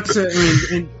 Like I said,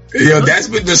 That's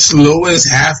been the slowest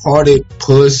half-hearted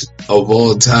push of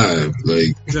all time.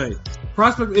 Like, right.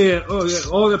 Prospect,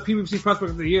 all the PBC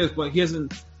prospects of the years, but he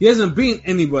hasn't beaten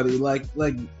anybody, like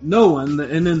no one.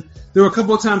 And then there were a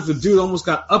couple of times the dude almost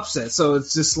got upset. So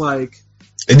it's just like.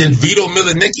 And then Vito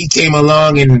Milanicki came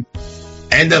along and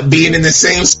ended up being in the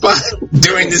same spot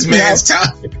during this man's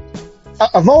time.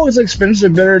 I've always liked Spencer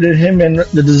better than him in the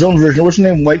DAZN version. What's his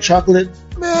name? White Chocolate.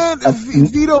 Man,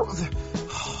 Vito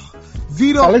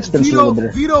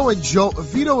and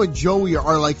Joey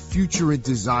are like future and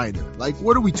designer. Like,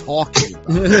 what are we talking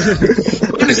about?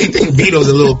 I honestly think Vito's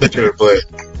a little better, but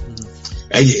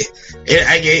I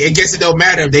guess it don't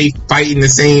matter if they fight in the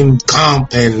same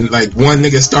comp and like one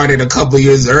nigga started a couple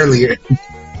years earlier.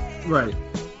 Right.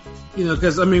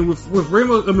 Because I mean, with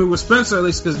Ramos, with Spencer at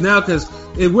least, because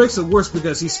it makes it worse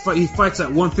because he fights at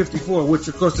 154, which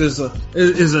of course is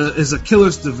a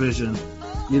killer's division.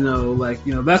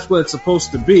 That's what it's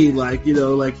supposed to be. Like,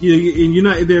 you're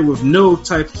not there with no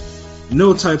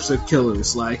types of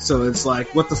killers. Like, so it's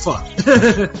like, what the fuck?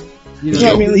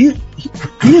 Yeah, I mean,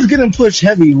 he was getting pushed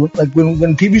heavy. Like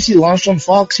when PBC launched on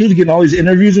Fox, he was getting all these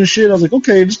interviews and shit. I was like,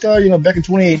 okay, this guy, back in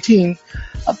 2018,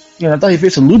 I thought he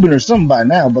faced a Lubin or something by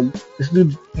now, but this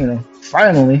dude,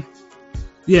 finally.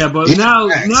 Yeah, but It's now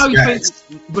facts.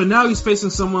 he's facing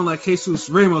someone like Jesus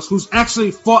Ramos, who's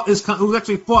actually fought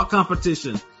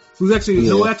competition, who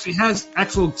actually has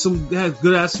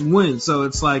good ass wins. So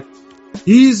it's like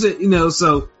he's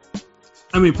so.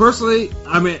 I mean, personally,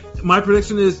 my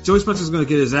prediction is Joey Spencer's going to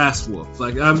get his ass whooped.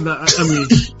 Like I'm not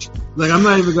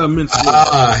even going to mince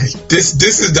it.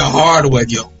 This is the hard one,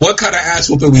 yo. What kind of ass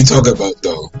whooping we talking about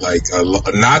though? Like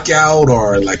a knockout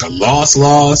or like a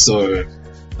loss or?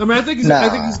 I mean, I think he's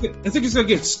going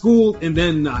to get schooled and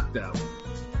then knocked out.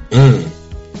 I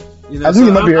think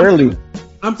it might be early.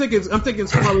 I'm thinking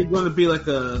it's probably going to be like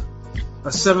a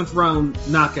 7th round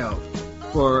knockout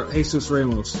for Jesus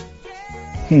Ramos.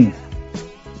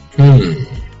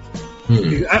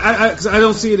 Because I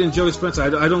don't see it in Joey Spencer.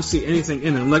 I don't see anything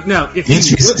in him. Like now, if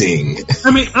interesting.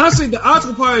 Honestly, the odds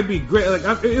would probably be great.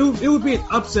 Like it would be an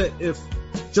upset if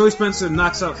Joey Spencer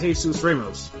knocks out Jesus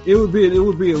Ramos. It would be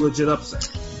a legit upset.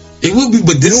 It would be,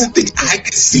 but this is the thing. I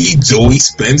can see Joey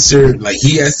Spencer. Like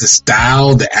he has the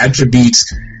style, the attributes.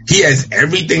 He has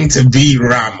everything to be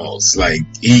Ramos. Like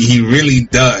he really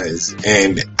does.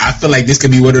 And I feel like this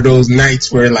could be one of those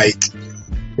nights where like.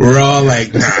 We're all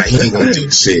like, nah, he ain't gonna do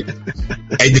shit.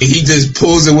 And then he just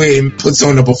pulls away and puts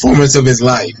on the performance of his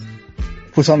life.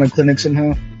 Puts on the clinic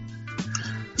somehow.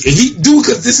 He do,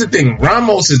 because this is the thing.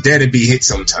 Ramos is there to be hit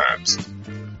sometimes.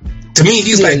 To me,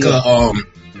 he's like a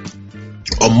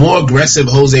more aggressive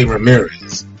Jose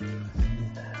Ramirez.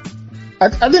 I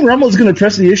think Ramos is gonna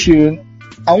press the issue.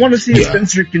 I want to see if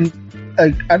Spencer can.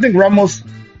 I think Ramos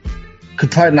could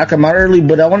probably knock him out early,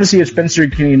 but I want to see if Spencer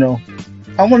can,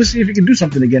 I want to see if he can do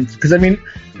something again. Because,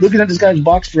 looking at this guy's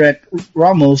box rec,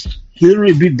 Ramos, he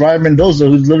literally beat Brian Mendoza,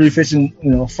 who's literally facing,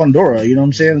 Fundora. You know what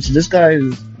I'm saying? So this guy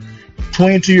is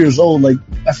 22 years old. Like,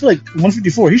 I feel like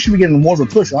 154, he should be getting more of a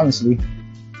push, honestly.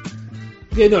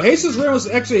 Yeah, no, Jesus Ramos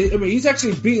he's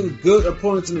actually beating good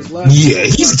opponents in his last. Yeah,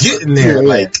 he's getting there.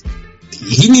 Like,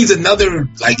 he needs another,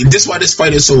 like, and this is why this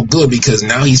fight is so good, because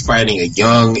now he's fighting a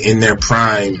young, in their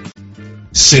prime,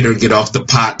 shit or get off the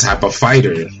pot type of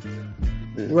fighter.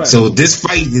 Right. So this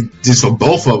fight is for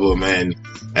both of them, man.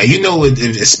 And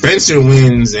if Spencer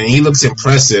wins and he looks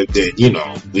impressive, then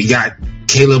we got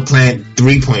Caleb Plant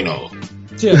 3.0.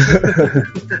 Yeah.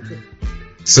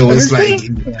 So it's like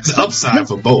it's upside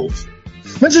for both.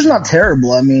 Spencer's not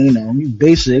terrible. He's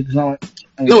basic. It's not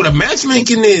No, the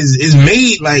matchmaking is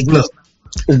made like, look,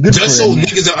 just so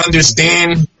niggas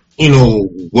understand,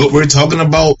 what we're talking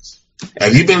about.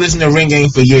 Have you been listening to Ring Game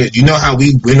for years? You know how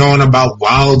we went on about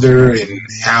Wilder and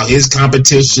how his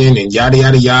competition and yada,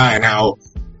 yada, yada, and how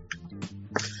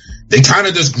they kind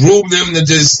of just groomed him to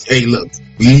just, hey, look,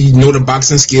 we know the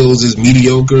boxing skills is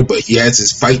mediocre, but he has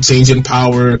his fight-changing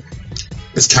power.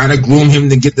 Let's kind of groom him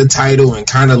to get the title and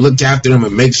kind of look after him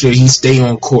and make sure he stay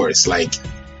on course. Like,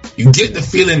 you get the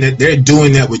feeling that they're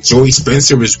doing that with Joey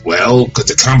Spencer as well, because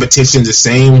the competition's the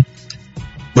same,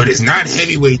 but it's not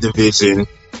heavyweight division.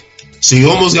 So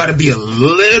you almost got to be a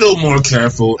little more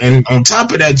careful. And on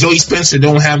top of that, Joey Spencer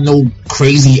don't have no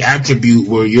crazy attribute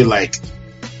where you're like,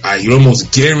 you're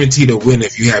almost guaranteed to win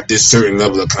if you have this certain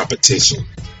level of competition.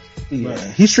 Yeah,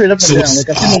 he's straight up and down. So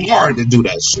it's hard to do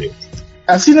that shit.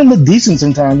 I've seen him look decent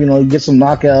sometimes, get some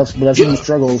knockouts, but I've seen him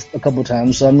struggle a couple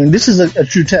times. So, this is a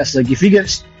true test. Like, if he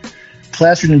gets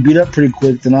plastered and beat up pretty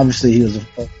quick, then obviously he was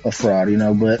a fraud,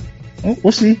 but...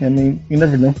 We'll see. You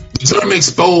never know. The term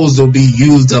exposed will be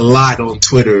used a lot on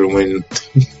Twitter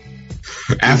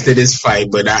after this fight,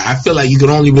 but I feel like you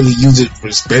can only really use it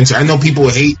for Spencer. I know people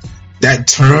hate that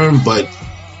term, but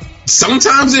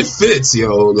sometimes it fits,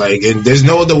 Like, and there's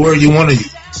no other word you want to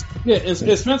use. Yeah,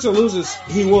 if Spencer loses,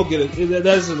 he will get it.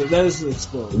 That is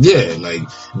exposed. Yeah, like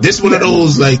this one of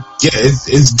those, like,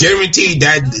 it's guaranteed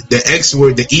that the X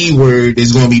word, the E word,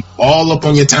 is going to be all up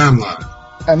on your timeline.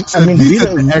 He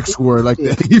said the X word, like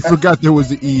that. He forgot there was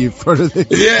the E in front of it.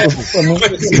 Yeah.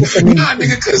 Nah,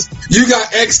 nigga, because you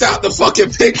got X'd out the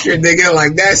fucking picture, nigga.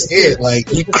 Like, that's it.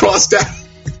 Like, you crossed out.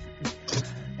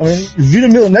 Vita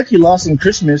Milanecki lost in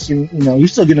Christmas,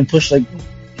 he's still getting pushed like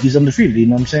he's undefeated, you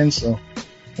know what I'm saying? So,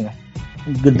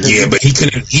 good. Yeah, but he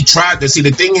couldn't. He tried to, see, the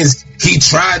thing is, he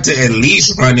tried to at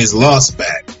least run his loss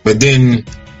back, but then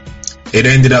it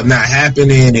ended up not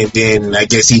happening, and then I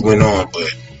guess he went on,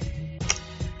 but.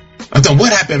 I thought,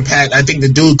 what happened, Pat? I think the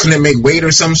dude couldn't make weight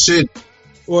or some shit.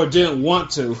 Or didn't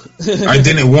want to. I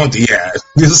didn't want to, yeah.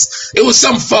 It was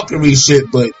some fuckery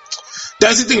shit, but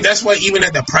that's the thing. That's why even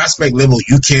at the prospect level,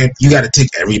 you got to take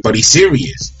everybody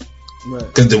serious.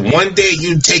 Because the one day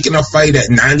you're taking a fight at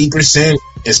 90%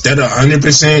 instead of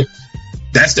 100%,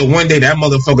 that's the one day that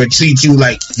motherfucker treats you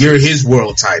like you're his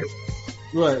world title.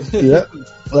 Right. Yeah,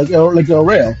 like El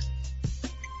Rayo.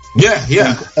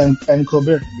 Yeah. And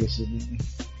Colbert, basically.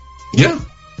 Yeah.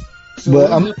 So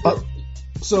But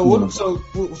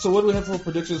what do we have for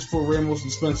predictions for Ramos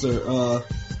and Spencer?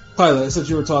 Pilot, since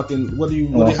you were talking, how do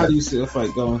you see the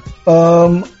fight going?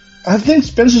 I think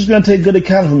Spencer's going to take good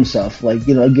account of himself. Like,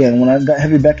 again, when I got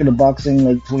heavy back into boxing,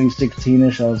 like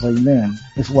 2016-ish, I was like, man,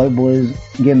 this white boy is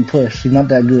getting pushed. He's not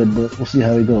that good, but we'll see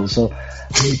how he goes. So,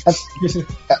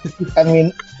 I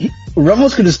mean,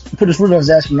 Ramos could just put his foot on his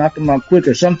ass and knock him out quick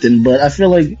or something, but I feel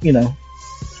like,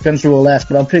 Spencer will last,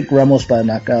 but I'll pick Ramos by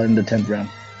knockout in the 10th round.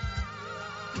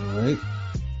 All right.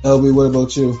 LB, what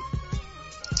about you?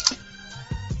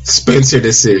 Spencer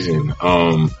decision.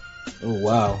 Oh,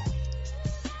 wow.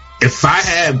 If I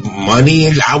had money,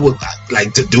 I would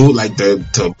like to do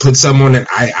to put something on it.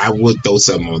 I would throw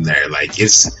something on there. Like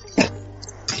it's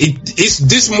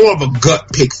this more of a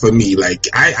gut pick for me. Like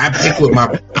I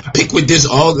pick with this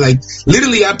all, like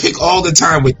literally I pick all the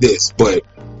time with this, but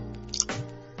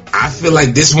I feel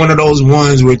like this one of those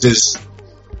ones where just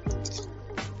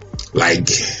like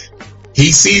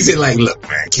he sees it like, look,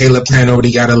 man, Caleb Plant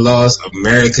already got a loss.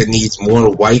 America needs more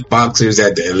white boxers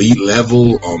at the elite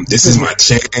level. This is my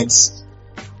chance.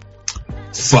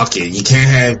 Fuck it. You can't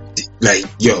have,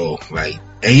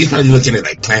 and he's probably looking at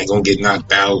like Plant gonna get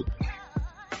knocked out.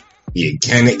 Yeah,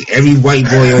 every white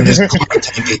boy on this card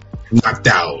can get knocked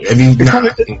out.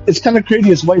 It's kind of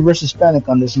crazy. It's white versus Hispanic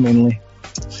on this mainly.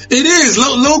 It is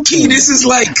low key. This is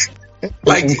like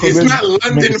it's not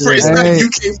London versus, it's not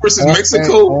UK versus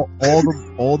Mexico.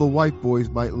 All the white boys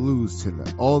might lose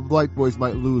tonight. All the white boys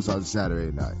might lose on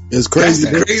Saturday night. It's crazy.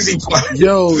 That's the crazy part.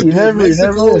 Yo,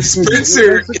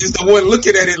 Spencer is the one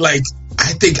looking at it like,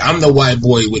 I think I'm the white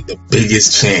boy with the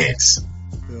biggest chance.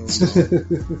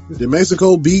 Did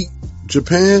Mexico beat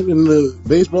Japan in the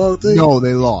baseball thing? No,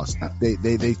 they lost.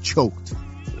 They choked.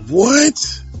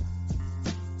 What?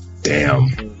 Damn.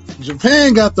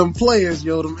 Japan got them players,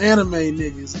 yo, them anime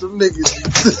niggas. Them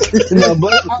niggas. No,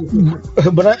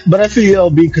 but I feel you,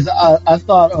 LB, because I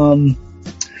thought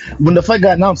when the fight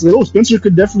got announced, like, Spencer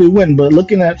could definitely win. But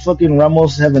looking at fucking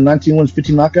Ramos having 19 wins,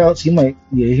 15 knockouts, he might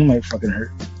fucking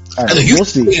hurt. We'll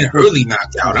see. An early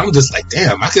knockout. I'm just like,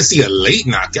 damn, I could see a late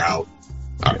knockout,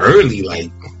 early,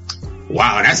 like.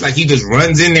 Wow, that's like he just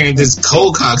runs in there and just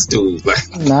cold cocks dudes. Like,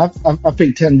 nah, I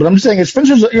picked 10, but I'm just saying,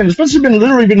 Spencer's been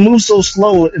literally moved so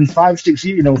slow in 5-6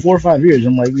 years, 4 or 5 years.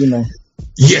 I'm like,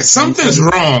 yeah, something's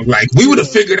wrong. Like, we would have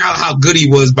figured out how good he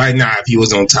was by now if he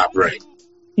was on Top Rank.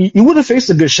 You would have faced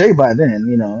a good Shea by then,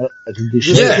 like a good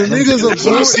Shea. Yeah, that's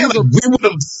what I'm saying. Like, we would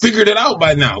have figured it out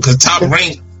by now because Top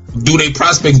Rank do they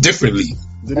prospects differently.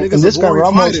 And this guy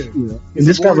Ramos,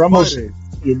 this guy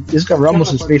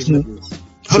Ramos is facing.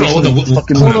 Hold on.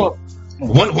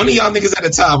 One of y'all niggas at the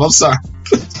top. I'm sorry.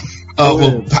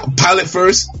 Pilot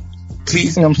first,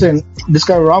 please. I'm saying this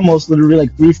guy Ramos literally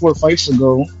like 3-4 fights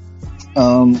ago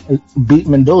beat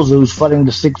Mendoza, who's fighting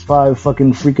the 6'5"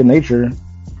 fucking freak of nature,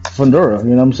 Fundora.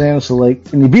 You know what I'm saying? So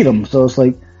like, and he beat him. So it's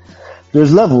like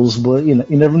there's levels, but you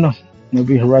never know.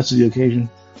 Maybe he rises to the occasion.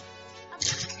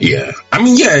 Yeah, I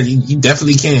mean, yeah, you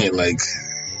definitely can. Like,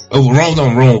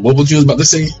 wrong. What was you about to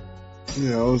say?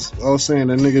 Yeah, I was saying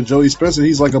that nigga Joey Spencer,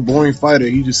 he's like a boring fighter.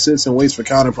 He just sits and waits for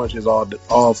counter punches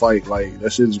all fight. Like,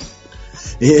 that shit's,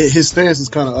 his stance is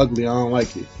kind of ugly. I don't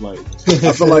like it. Like,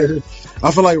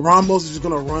 I feel like Ramos is just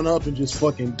gonna run up and just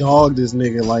fucking dog this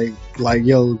nigga. Like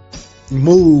yo,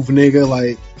 move, nigga.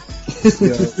 Like,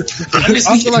 yeah.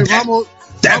 Honestly, I feel like Ramos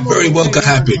very well could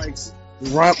happen.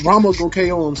 Ramos gonna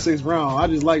KO him 6th round. I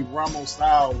just like Ramos'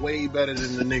 style way better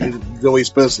than the nigga Joey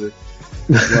Spencer.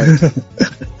 Like,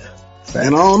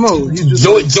 and I don't know.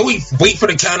 Joey wait for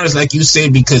the counters, like you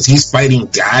said, because he's fighting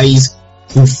guys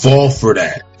who fall for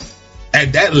that.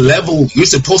 At that level, you're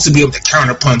supposed to be able to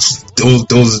counterpunch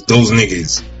those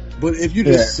niggas. But if you're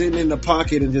just sitting in the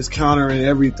pocket and just countering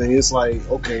everything, it's like,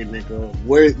 okay, nigga,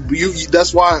 where you?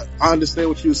 That's why I understand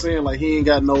what you were saying. Like, he ain't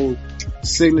got no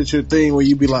signature thing where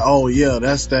you be like, oh yeah,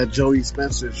 that's that Joey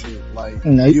Spencer shit. Like,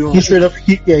 he's straight up.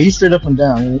 He's straight up and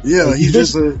down. Yeah, he's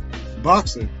just a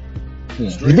boxer. Yeah.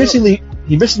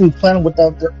 He basically playing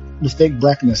without the fake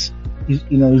blackness.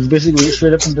 He's basically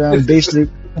straight up and down, basic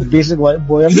white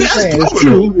boy. I'm just saying,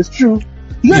 it's true.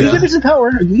 You get decent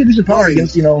power. You get decent power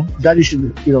against guys you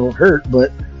should hurt,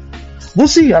 but we'll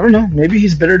see. I don't know. Maybe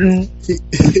he's better than.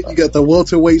 You got the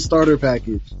welterweight starter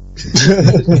package.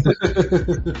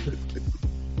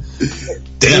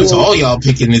 Damn, so all y'all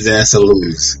picking his ass to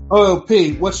lose. Oh,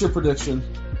 P, what's your prediction?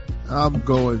 I'm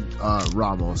going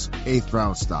Ramos, 8th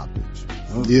round stoppage.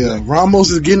 Yeah,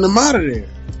 Ramos is getting him out of there.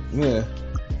 Yeah.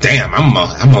 Damn, I'm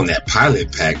on that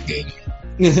pilot pack thing.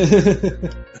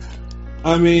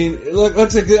 I mean,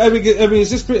 let's say, it's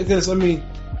just because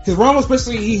because Ramos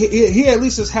basically he at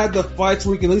least has had the fights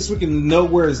where we can know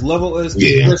where his level is.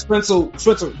 Yeah. Where Spencer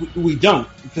we don't,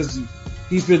 because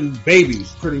he's been babied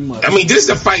pretty much. I mean, this is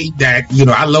a fight that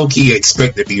I low key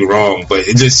expect to be wrong, but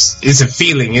it's a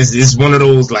feeling. It's one of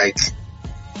those like.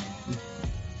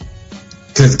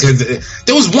 Because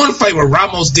there was one fight where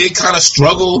Ramos did kind of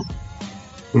struggle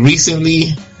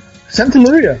recently. Santa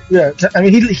Maria, yeah. I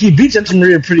mean, he beat Santa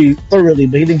Maria pretty thoroughly,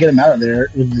 but he didn't get him out of there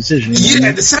with the decision.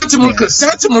 Yeah, the Santa Maria, because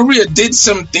Santa Maria did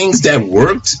some things that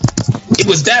worked. It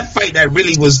was that fight that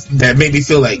really that made me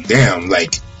feel like, damn,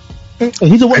 like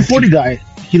he's a 140 guy.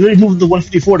 He literally moved to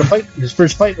 154 to fight his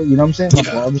first fight. You know what I'm saying?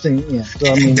 Yeah. I'm saying, yeah.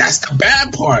 So, I mean, that's the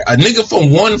bad part. A nigga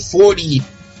from 140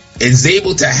 is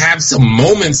able to have some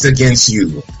moments against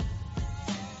you.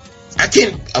 I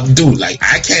can't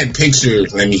picture.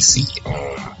 Let me see.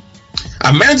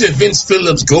 Imagine Vince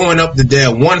Phillips going up to there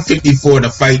 154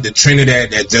 to fight the Trinidad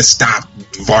that just stopped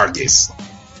Vargas.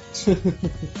 Yeah,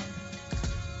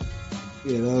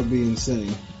 that would be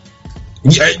insane.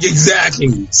 Yeah,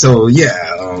 exactly. So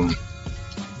yeah,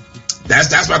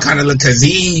 that's my kind of look, because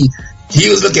he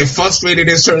was looking frustrated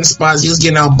in certain spots. He was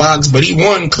getting outboxed, but he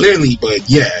won clearly.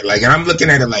 But yeah, like I'm looking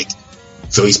at it like,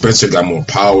 so Spencer got more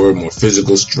power, more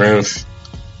physical strength.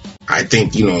 I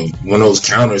think, when those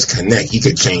counters connect, he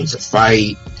could change the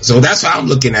fight. So that's how I'm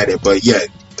looking at it. But yeah,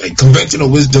 like conventional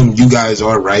wisdom, you guys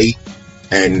are right.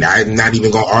 And I'm not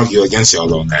even going to argue against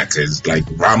y'all on that, because like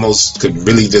Ramos could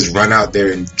really just run out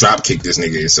there and drop kick this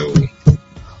nigga. So,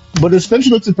 but if Spencer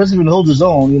looks impressive and holds his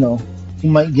own, he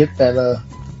might get that,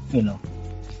 generosity.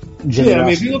 Yeah, I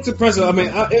mean, if he looks impressive, I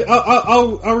mean,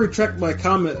 I'll retract my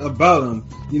comment about him.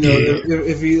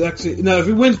 If he actually, if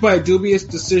he wins by a dubious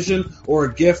decision or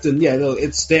a gift, then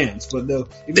it stands. But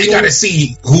they got to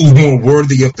see who's more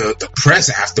worthy of the press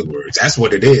afterwards. That's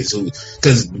what it is.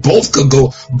 Because both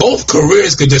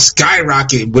careers could just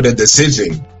skyrocket with a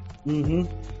decision. Mm-hmm.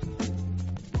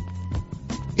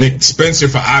 Spencer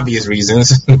for obvious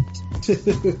reasons,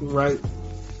 right?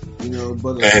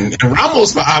 But and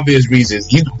Ramos for obvious reasons.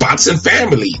 He's boxing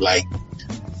family, like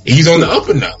he's on the up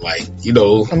and up, like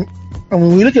And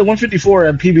when we look at 154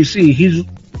 at PBC, he's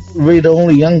really the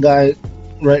only young guy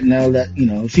right now that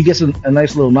if he gets a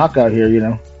nice little knockout here,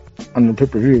 on the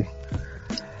pay-per-view,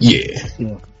 yeah,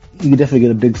 he could definitely get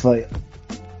a big fight.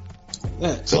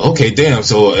 yeah. So okay, damn.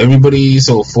 So everybody,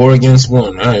 4 against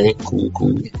 1. All right, cool.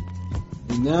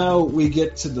 Now we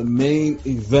get to the main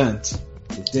event.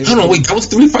 Hold on, wait, that was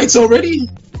 3 fights already?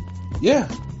 Yeah.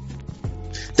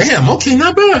 Damn, okay,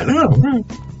 not bad.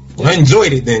 Well, I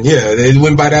enjoyed it then, yeah. It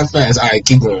went by that fast. All right,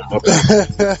 keep going.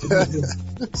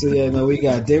 So, we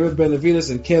got David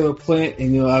Benavidez and Caleb Plant,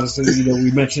 and, obviously,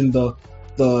 we mentioned the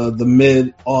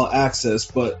mid all access,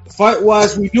 but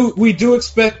fight-wise, we do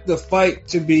expect the fight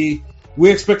to be, we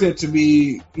expect it to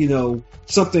be,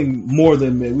 something more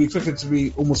than mid. We expect it to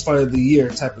be almost fight of the year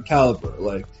type of caliber,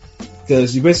 like,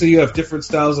 because you have different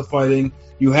styles of fighting.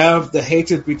 You have the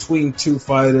hatred between two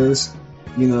fighters,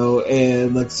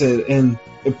 and like I said, and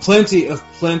plenty of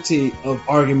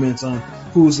arguments on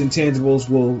whose intangibles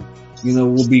will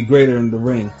be greater in the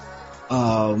ring.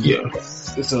 Yeah.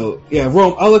 So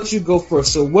Rome, I'll let you go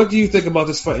first. So what do you think about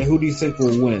this fight, and who do you think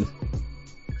will win?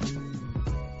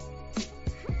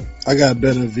 I got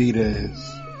Benavidez.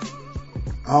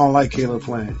 I don't like Caleb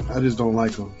Plant. I just don't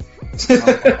like him.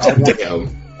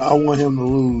 I want him to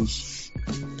lose.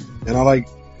 And I like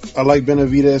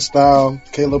Benavidez style.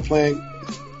 Caleb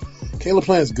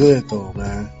Plant's good though,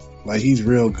 man. Like, he's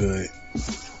real good.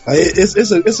 Like,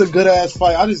 it's a good ass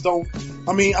fight. I just don't.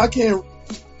 I mean, I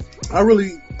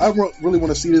really want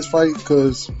to see this fight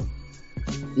because,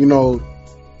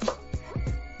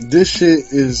 this shit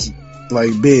is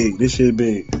like big. This shit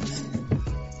big.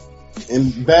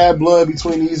 And bad blood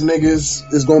between these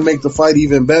niggas is gonna make the fight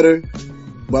even better.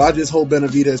 But I just hope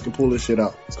Benavidez can pull this shit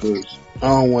out, because I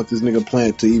don't want this nigga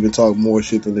Plant to even talk more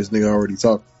shit than this nigga already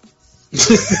talked.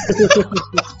 Because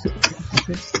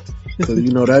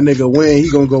that nigga win,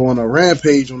 he gonna go on a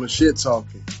rampage on the shit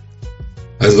talking.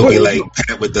 It's gonna be like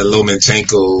Pat with the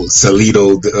Lomachenko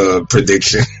Salido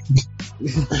prediction.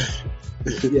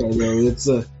 And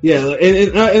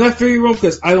I feel you wrong,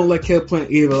 because I don't like Caleb Plant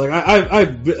either. Like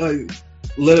I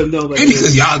let him know. Like, maybe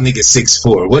because y'all niggas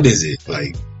 6'4". What is it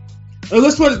like?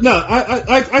 Let's put it. No,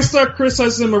 I started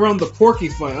criticizing him around the Porky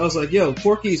fight. I was like, "Yo,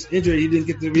 Porky's injured. He didn't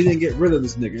get rid of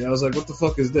this nigga." I was like, "What the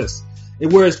fuck is this?" And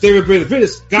whereas David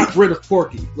Benavidez got rid of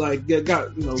Porky, like got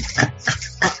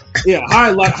Yeah,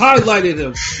 highlighted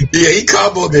him. Yeah, he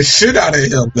comboed the shit out of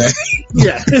him, man.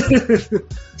 Yeah.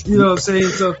 You know what I'm saying?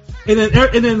 So,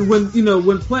 and then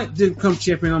when Plant did become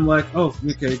champion, I'm like, oh,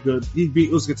 okay, good. He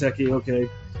beat Uskateki, okay,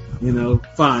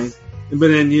 fine. But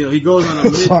then he goes on a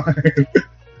mid.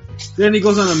 Then he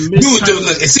goes on a mid. Dude,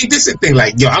 look, see, this is the thing.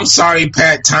 Like, yo, I'm sorry,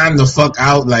 Pat. Time the fuck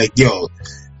out. Like, yo,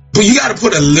 but you got to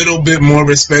put a little bit more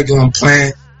respect on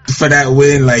Plant for that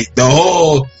win. Like the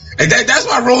whole, and that's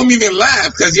why Rome even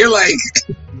laughed because you're like,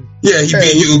 yeah, he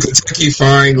beat you, Kentucky,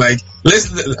 fine. Like,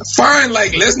 let's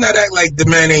not act like the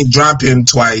man ain't dropped him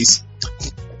twice.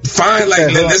 Fine,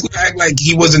 like let's not act like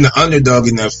he wasn't the underdog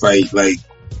in that fight. Like,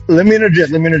 let me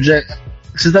interject.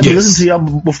 Since I've listened to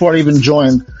y'all before I even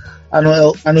joined, I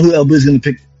know who LB is going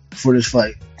to pick for this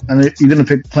fight. I know you're going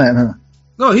to pick Plant, huh?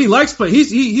 No, he likes Plant.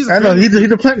 He's I know he's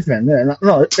a Plant fan. Yeah,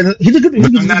 no, he's a good.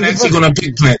 I'm not actually going to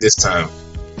pick Plant this time.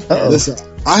 Listen,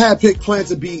 I had picked Plant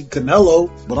to beat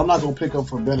Canelo, but I'm not going to pick up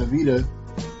for Benavidez.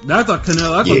 I thought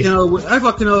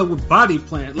Canelo would body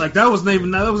Plant. Like that wasn't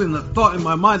even a thought in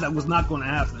my mind that was not going to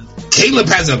happen. Caleb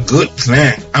has a good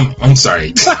plan. I'm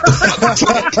sorry. I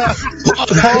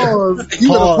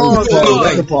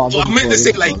meant to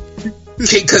say like,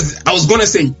 because I was going to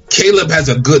say Caleb has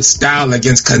a good style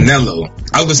against Canelo.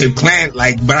 I was going to say Plant,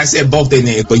 but I said both their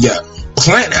names. But yeah,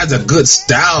 Plant has a good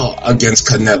style against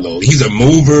Canelo. He's a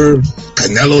mover.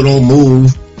 Canelo don't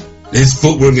move. His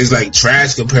footwork is like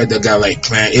trash compared to a guy like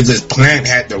Plant. It's just Plant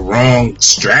had the wrong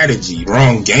strategy,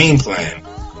 wrong game plan.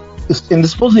 And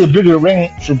it's supposedly a bigger ring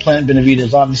for Plant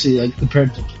Benavidez, obviously, like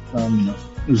compared to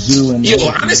Zoo and. Yo,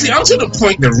 honestly, I'm to the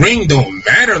point the ring don't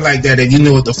matter like that if you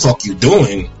know what the fuck you're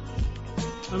doing.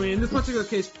 I mean, in this particular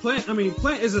case, Plant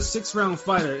is a 6-round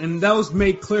fighter, and that was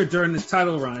made clear during the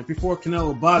title run before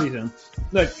Canelo bodied him.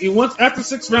 Like after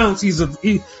 6 rounds, he's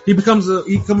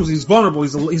vulnerable.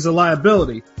 He's a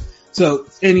liability. So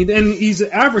and he's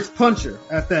an average puncher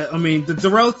at that. I mean, the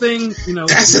Durrell thing,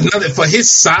 that's another for his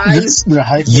size. They're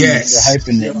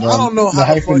hyping it, bro. I don't know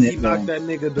how the fuck he knocked that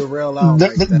nigga Durrell out.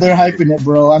 They're hyping it,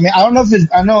 bro. I mean, I don't know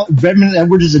I know Redmond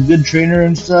Edwards is a good trainer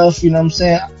and stuff. You know what I'm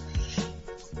saying?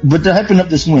 But they're hyping up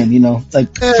this win,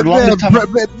 like for the longest time.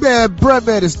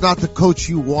 Breadman is not the coach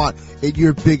you want in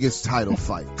your biggest title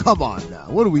fight. Come on now,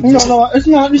 what are we doing? No, it's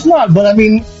not. But I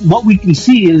mean, what we can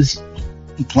see is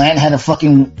Plant had a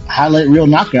fucking highlight reel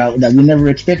knockout that we never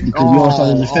expected because we all saw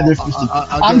it was a feather fisted.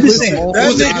 I'm just saying, it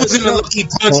wasn't a lucky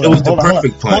punch. It was the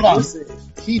perfect punch. Hold on.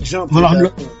 He jumped on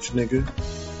that punch, nigga.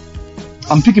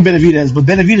 I'm picking Benavidez, but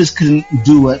Benavidez couldn't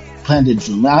do what Plant did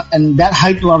to him, and that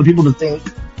hyped a lot of people to think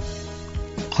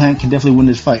Plant can definitely win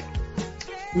this fight.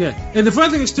 Yeah, and the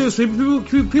funny thing is too is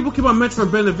people keep on mentioning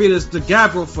Benavidez the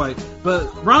Gavril fight,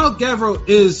 but Ronald Gavril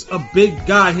is a big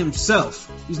guy himself.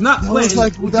 He's not playing.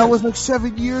 That was like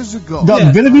 7 years ago.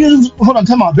 Benavidez, hold on,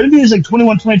 come on. Benavidez is like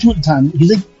 21, 22 at the time.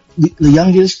 He's like the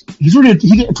youngest. He's already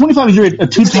 25. He's already a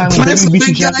 2-time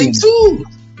WBC champion too.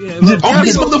 Yeah, all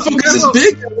these motherfuckers is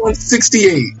big at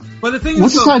 168. But the thing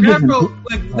is,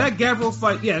 that Gavril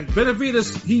fight,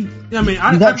 Benavidez,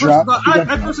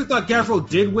 I personally thought Gavril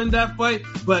did win that fight,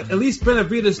 but at least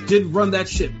Benavidez did run that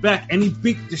shit back, and he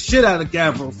beat the shit out of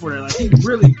Gavril for it. Like, he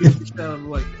really beat the shit out of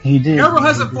him. Like, he did. Gavril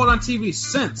hasn't fought on TV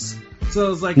since.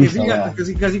 So it's like,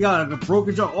 because he got like a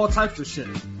broken jaw, all types of shit.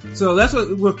 So that's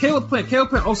what Caleb Plant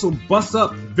also busts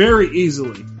up very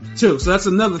easily too. So that's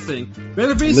another thing.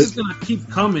 Benavidez is gonna keep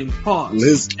coming. Pause.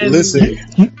 Listen,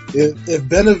 if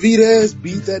Benavidez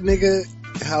beat that nigga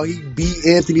how he beat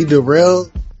Anthony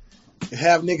Durrell,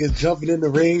 have niggas jumping in the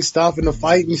ring, stopping the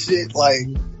fight and shit,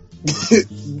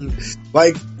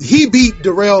 like he beat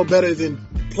Durrell better than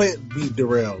Plant beat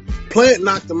Durrell. Plant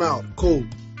knocked him out, cool,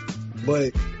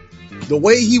 but the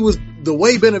way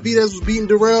Benavidez was beating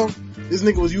Durrell, this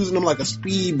nigga was using him like a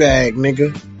speed bag,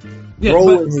 nigga. Yeah,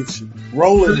 rolling his shit.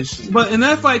 But in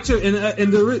that fight too,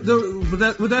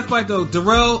 with that fight though,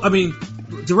 Durrell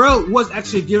was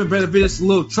actually giving Benavidez a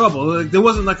little trouble. Like, there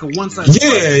wasn't like a one-sided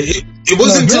fight. It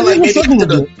wasn't until like maybe after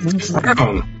the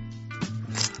round.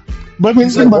 But I mean,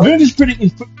 Benavidez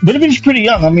is pretty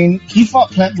young. I mean, he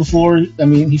fought Plant before. I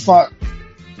mean, he fought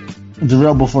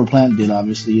Durrell before Plant did,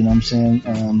 obviously. You know what I'm saying?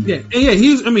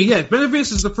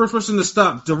 Benavidez is the first person to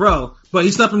stop Durrell, but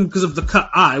he stopped him because of the cut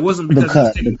eye. It wasn't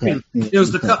because it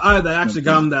was the cut eye that actually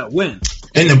got him that win.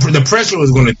 And the pressure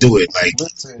was going to do it. Like,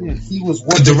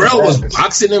 Durrell was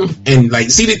boxing him, and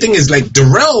like, see, the thing is, like,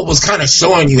 Durrell was kind of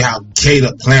showing you how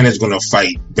Caleb Plant is going to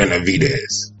fight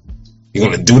Benavidez. You're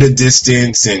going to do the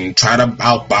distance and try to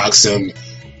outbox him.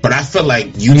 But I feel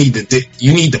like you need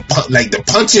the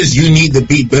punches you need to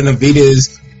beat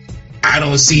Benavidez. I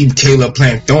don't see Caleb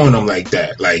Plant throwing them like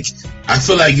that. Like, I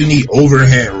feel like you need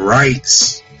overhand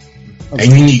rights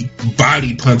and you need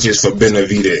body punches for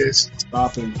Benavidez.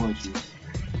 Stopping punches.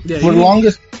 Yeah, For the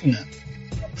longest,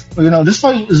 this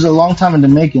fight is a long time in the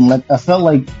making. Like, I felt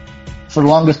like for the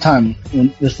longest time,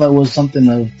 when this fight was something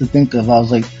to think of, I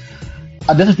was like,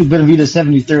 I definitely pick Benavidez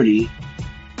 70-30.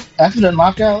 After the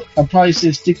knockout, I'd probably say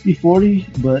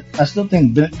 60-40, but I still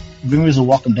think Benavidez will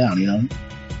walk him down,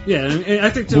 Yeah, and I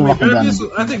think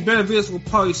Benavidez will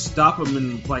probably stop him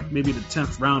in like maybe the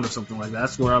 10th round or something like that.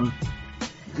 That's where I'm,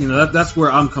 that's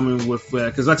where I'm coming with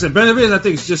because like I said, Benavidez I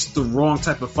think is just the wrong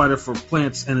type of fighter for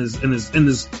Plant and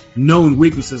his known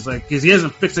weaknesses. Like, because he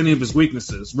hasn't fixed any of his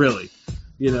weaknesses really,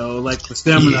 like the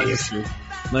stamina issue,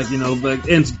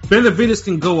 and Benavidez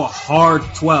can go a hard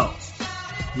 12.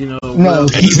 No,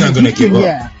 he's not gonna give up.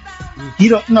 Yeah. He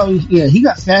don't know. Yeah, he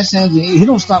got fast hands. And he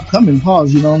don't stop coming.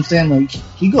 Pause. You know what I'm saying? Like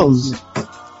he goes hard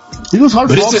But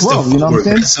for all 12. You know what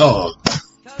I'm saying?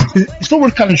 His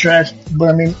footwork's kind of trash, but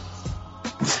I mean,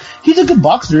 he's a good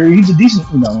boxer. He's a decent.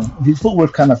 His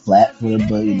footwork's kind of flat for it,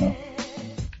 but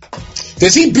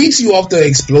Because he beats you off the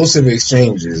explosive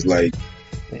exchanges, like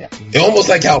it's almost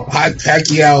like how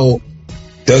Pacquiao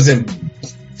doesn't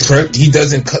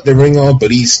cut the ring off,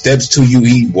 but he steps to you,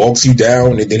 he walks you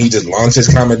down, and then he just launches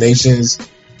combinations.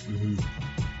 Mm-hmm.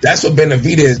 That's what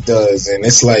Benavidez does, and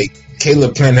it's like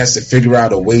Caleb Plant has to figure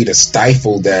out a way to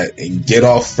stifle that and get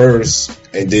off first,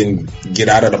 and then get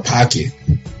out of the pocket.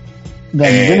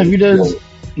 Benavidez,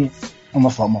 my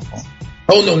fault.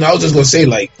 Oh no, I was just gonna say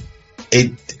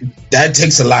that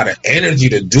takes a lot of energy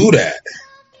to do that,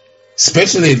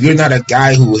 especially if you're not a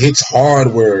guy who hits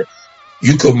hard where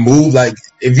you could move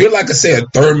if you're like, say, a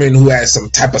Thurman who has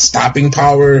some type of stopping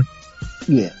power, and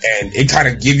it kind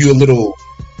of give you a little,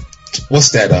 a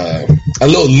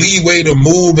little leeway to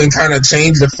move and kind of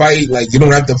change the fight. Like, you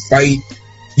don't have to fight,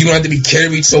 you don't have to be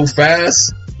carried so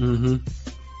fast. Mm-hmm.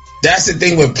 That's the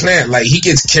thing with Plant. Like, he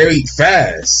gets carried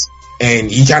fast, and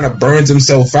he kind of burns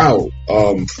himself out.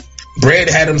 Brad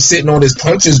had him sitting on his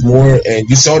punches more, and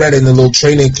you saw that in the little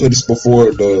training clips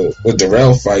before the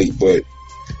Darrell fight, but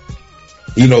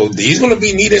he's going to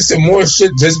be needing some more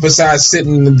shit just besides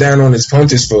sitting him down on his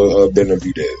punches for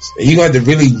Benavidez. And he's going to have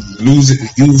to really use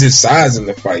his size in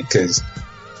the fight, because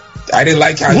I didn't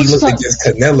like how he looked against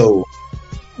Canelo.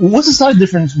 What's the size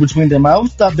difference between them? I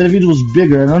always thought Benavidez was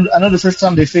bigger. I know the first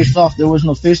time they faced off, there was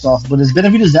no face-off, but is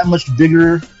Benavidez that much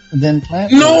bigger than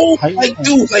Plant? No, Caleb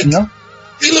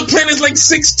Plant is like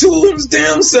 6'2" his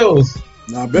damn self.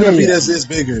 Nah, Benavidez is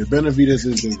bigger. Benavidez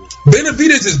is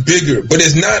bigger, but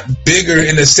it's not bigger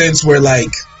in the sense where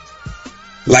like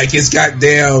it's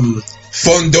goddamn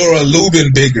Fondora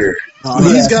Lubin bigger.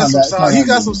 He's got some size. He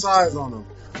got some size on him.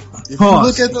 If you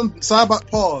look at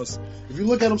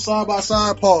them side by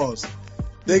side, pause.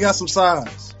 They got some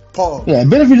size. Pause. Yeah,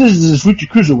 Benavidez is a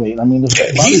cruiserweight. I mean,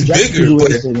 he's bigger.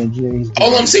 But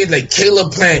all I'm saying, like,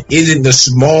 Caleb Plant isn't the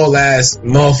small ass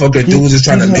motherfucker dudes is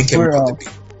trying to make him out to be.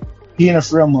 He ain't a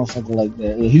frail motherfucker like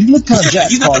that. He look kind of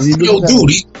jacked. He's not a frail dude.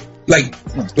 He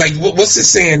what's the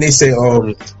saying? They say,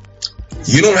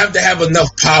 you don't have to have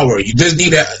enough power. You just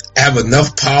need to have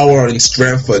enough power and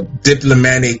strength for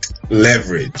diplomatic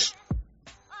leverage.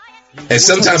 And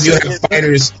sometimes you have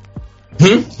fighters.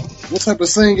 What type of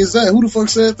saying is that? Who the fuck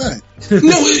said that?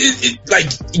 No,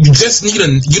 you just need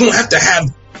you don't have to have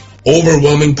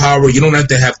overwhelming power. You don't have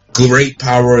to have great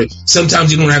power.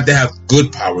 Sometimes you don't have to have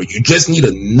good power. You just need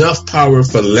enough power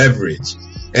for leverage.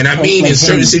 And I mean, in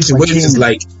certain situations,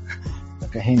 like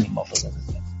a Haney motherfucker.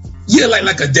 Yeah,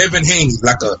 like a Devin Haney,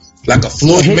 like a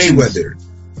Floyd Mayweather.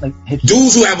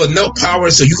 Dudes who have enough power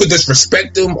so you could just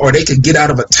respect them, or they could get out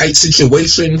of a tight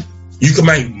situation. You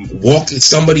might walk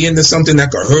somebody into something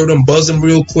that could hurt them, buzz them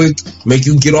real quick, make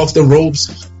you get off the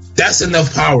ropes. That's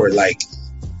enough power.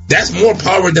 That's more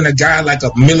power than a guy like a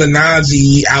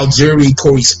Milanazzi, Algieri,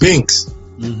 Corey Spinks.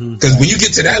 Because when you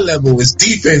get to that level, it's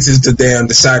defense is the damn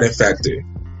deciding factor.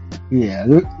 Yeah,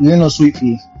 you're no sweet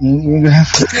pea.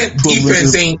 Plant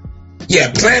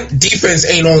defense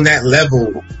ain't on that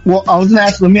level. Well, I was gonna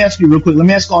ask. Let me ask you real quick. Let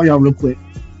me ask all y'all real quick.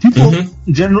 People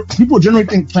generally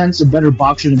think Plant's a better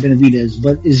boxer than Benavidez,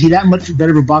 but is he that much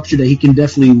better of a boxer that he can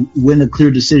definitely win a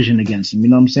clear decision against him? You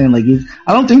know what I'm saying?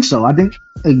 I don't think so. I think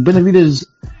Benavidez.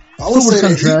 I would say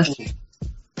they're trash.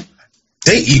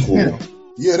 They equal.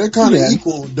 Yeah, they're kind of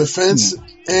equal. Defense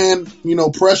and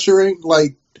pressuring,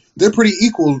 they're pretty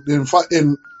equal in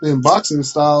boxing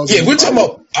styles. Yeah, we're talking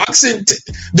about boxing.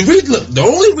 The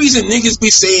only reason niggas be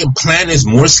saying Plant is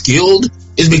more skilled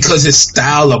is because his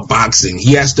style of boxing.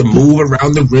 He has to move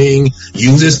around the ring,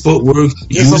 use his footwork,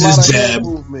 use his jab.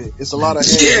 Movement. It's a lot of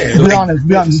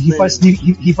Be honest. He fights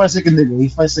like a nigga. He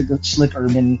fights like a slick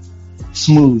urban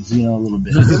smooth, you know, a little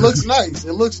bit. It looks nice.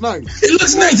 It looks nice. It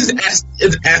looks nice.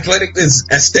 It's athletic. It's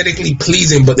aesthetically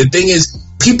pleasing. But the thing is,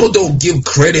 people don't give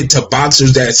credit to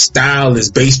boxers that style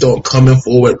is based on coming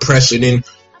forward, pressuring,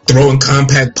 throwing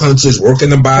compact punches, working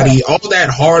the body, all that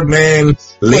hard man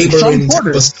labor and type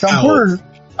of style. Sean Porter,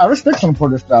 I respect Sean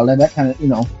Porter's style. That kind of, you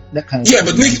know, that kind of. Yeah,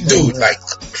 but nigga, dude, like,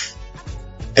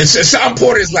 and so Sean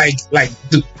Porter is like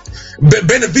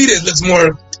Benavidez looks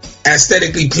more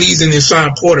aesthetically pleasing than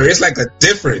Sean Porter. It's like a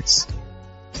difference.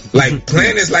 Like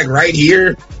Plant is like right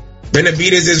here,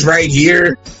 Benavidez is right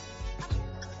here,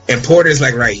 and Porter is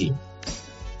like right here.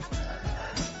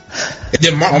 And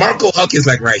then Marco Huck is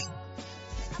like right here.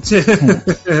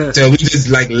 So we just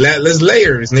like let's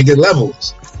layers, nigga,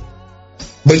 levels.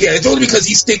 But yeah, it's only because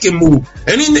he's stick and move.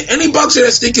 Any boxer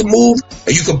that stick and move,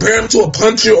 and you compare him to a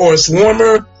puncher or a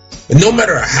swarmer, and no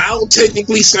matter how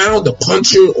technically sound the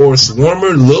puncher or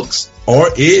swarmer looks or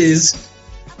is,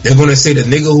 they're gonna say the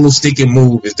nigga who stick and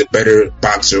move is the better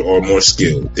boxer or more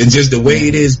skilled. It's just the way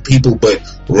it is, people. But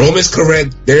Roman's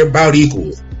correct; they're about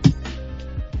equal.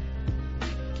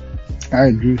 I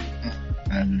agree.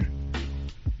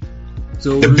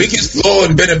 So The biggest flaw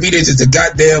in Benavidez is the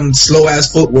goddamn slow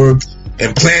ass footwork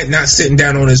and Plant not sitting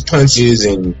down on his punches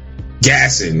and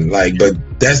gassing. Like,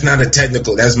 but that's not a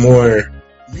technical. That's more.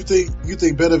 You think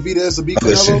Benavidez will beat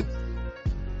other Canelo? shit.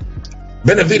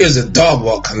 Benavidez is a dog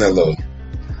walk Canelo.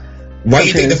 Why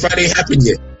you think the fight ain't happened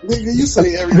yet? Nigga, you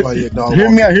say everybody a dog. Hear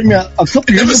me out. A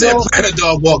couple I never years said ago, Plant a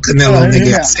dog walk Canelo, hear me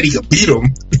nigga. I out. said he could beat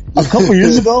him. a couple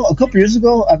years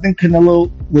ago, I think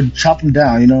Canelo would chop him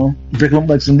down, you know, break him up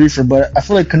like some reefer. But I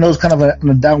feel like Canelo's kind of on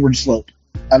a downward slope.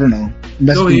 I don't know.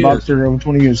 Mexican boxer over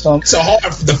 20 years. So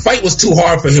The fight was too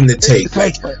hard for him to take.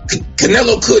 Like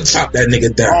Canelo could chop that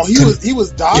nigga down. Oh, he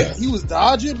was dodging. Yeah. He was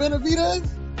dodging Benavidez.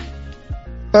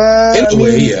 In a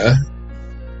way, yeah.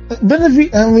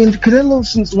 Canelo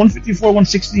since 154,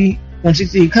 160,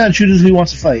 he kind of chooses who he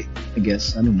wants to fight. I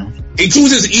guess I don't know. He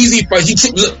chooses easy fight.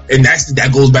 Look, and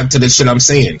that goes back to the shit I'm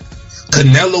saying.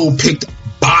 Canelo picked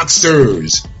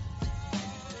boxers,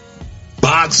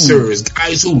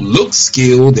 guys who look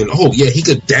skilled, and he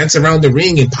could dance around the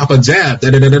ring and pop a jab.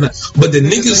 But the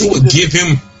niggas who would give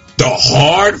him the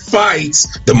hard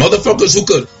fights, the motherfuckers who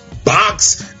could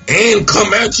box and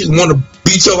come at you, want to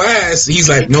beat your ass. He's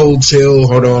like, no, chill,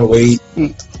 hold on, wait.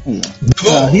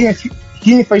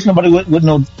 He ain't facing nobody with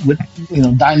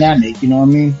dynamic. You know what I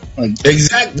mean? Like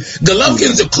exactly.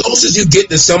 Golovkin's the closest you get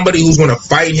to somebody who's going to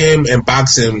fight him and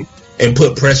box him and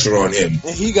put pressure on him.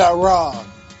 And he got robbed.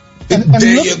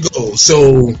 There you go.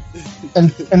 So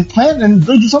and Plant and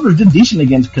those others did decent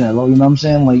against Canelo. You know what I'm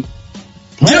saying? Like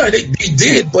yeah, they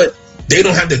did, but they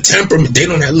don't have the temperament. They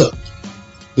don't have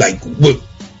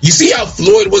you see how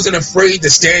Floyd wasn't afraid to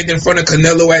stand in front of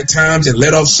Canelo at times and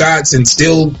let off shots and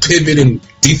still pivot and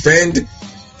defend?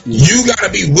 You got to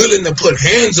be willing to put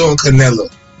hands on Canelo.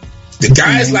 The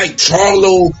guys like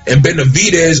Charlo and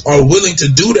Benavidez are willing to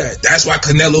do that. That's why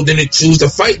Canelo didn't choose to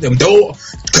fight them. Though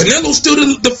Canelo's still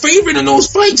the favorite in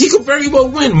those fights. He could very well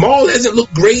win. Maul hasn't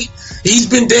looked great. He's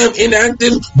been damn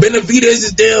inactive. Benavidez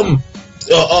is damn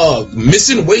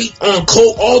missing weight on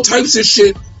coat, all types of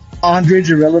shit. Andre's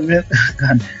irrelevant.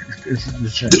 God, dude,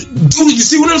 you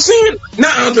see what I'm saying?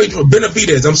 Not Andre,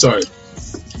 Benavidez. I'm sorry.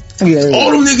 Yeah.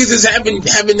 All them niggas is having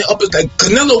the upper. Like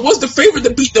Canelo was the favorite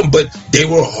to beat them, but they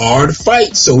were hard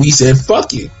fights. So he said,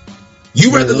 "Fuck it."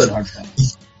 You rather look.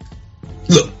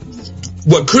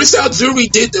 What Chris Algieri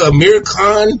did to Amir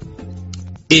Khan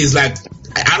is like,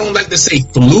 I don't like to say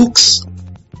flukes,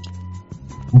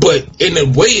 but in a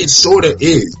way it sort of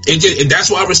is. And that's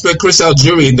why I respect Chris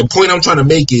Algieri. And the point I'm trying to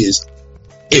make is,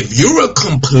 if you're a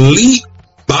complete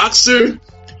boxer,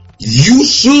 you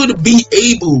should be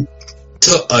able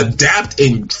to adapt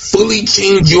and fully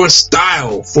change your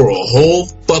style for a whole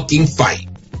fucking fight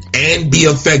and be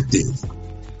effective.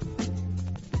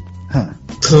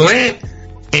 Plant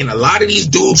and a lot of these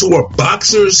dudes who are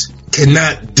boxers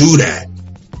cannot do that.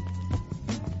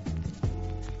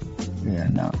 Yeah,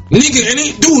 no.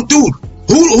 Nigga, dude,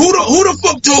 who the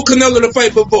fuck told Canelo to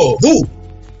fight before? Who?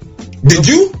 Did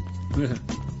you?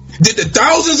 Did the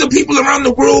thousands of people around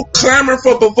the world clamor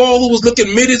for Bivol, who was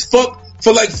looking mid as fuck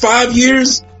for like 5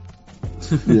 years?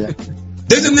 Yeah.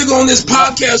 There's a nigga on this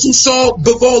podcast who saw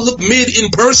Bivol look mid in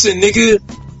person, nigga.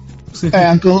 Hey,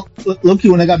 Uncle, look,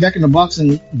 when I got back in the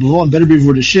boxing, Bivol and Beterbiev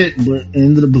were the shit, but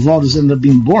Bivol just ended up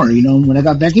being boring, you know, when I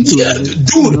got back into it.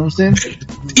 Dude, you know what I'm saying?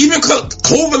 Even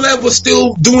Kovalev was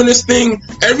still doing this thing.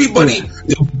 Everybody,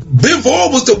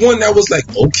 Bivol was the one that was like,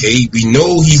 okay, we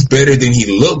know he's better than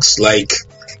he looks. Like,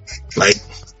 get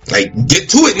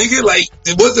to it, nigga. Like,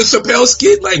 it was the Chappelle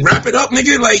skit. Like, wrap it up,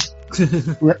 nigga. Like,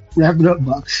 Wrap it up,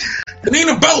 Bucks. It ain't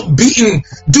about beating,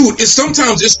 dude. It's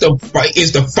the fight.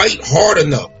 Is the fight hard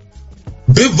enough?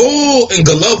 Bivol and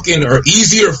Golovkin are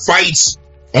easier fights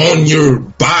on your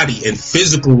body and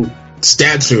physical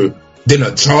stature than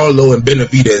a Charlo and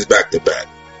Benavidez back to back.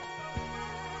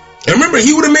 And remember,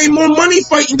 he would have made more money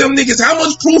fighting them niggas. How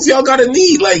much proof y'all gotta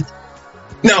need? Like,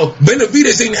 now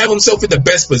Benavidez didn't have himself in the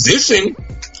best position.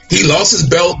 He lost his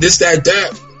belt, this,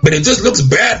 that. But it just looks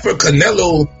bad for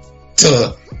Canelo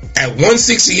to, at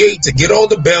 168, to get all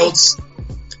the belts,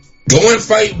 go and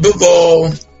fight Bivol,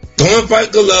 go and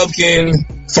fight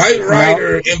Golovkin, fight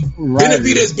Ryder, and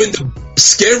Benavidez been the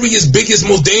scariest, biggest,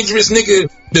 most dangerous nigga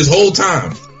this whole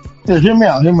time. Yeah, hear me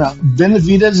out.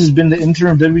 Benavidez has been the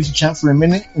interim WBC champ for a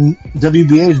minute, and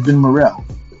WBA has been Morrell.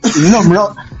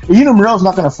 Morrell's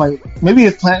not going to fight. Maybe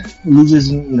if Plant loses,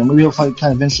 and maybe he'll fight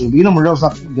Plant eventually. But Morrell's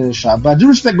not going to get a shot. But I do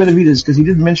respect Benavidez because he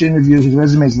did mention in the interview his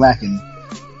resume's lacking.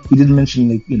 He didn't mention,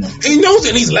 He knows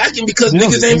that he's lacking because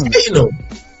niggas ain't fighting him.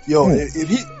 Yo,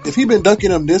 if he been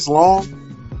dunking him this long,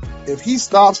 if he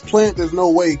stops Plant, there's no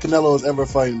way Canelo is ever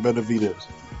fighting Benavidez.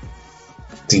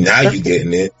 See, now you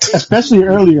getting it. Especially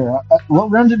earlier.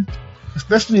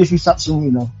 Especially if he stops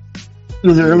him, it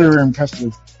was earlier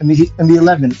impressive. In the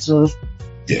 11th, so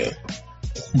yeah.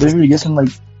 Maybe he gets him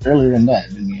earlier than that.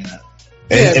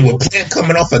 And with Plant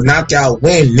coming off a knockout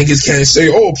win, niggas can't say,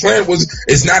 "Oh, Plant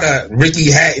it's not a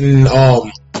Ricky Hatton."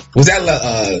 Was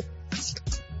that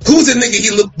who's the nigga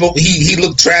he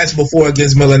looked trash before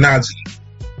against Milanaji?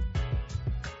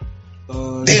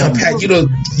 Damn, Pat, you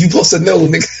supposed to know,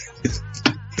 nigga.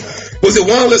 Was it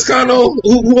Juan Lescano?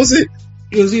 Who was it?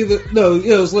 It was either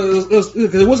because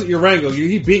it wasn't Urango.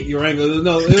 He beat Urango.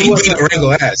 No, he beat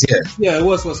Urango ass. Yeah. Yeah, it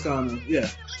was Lescano. Yeah.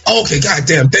 Okay,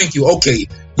 goddamn, thank you. Okay,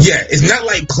 yeah, it's not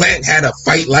like Plant had a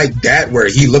fight like that where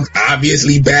he looked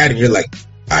obviously bad, and you're like,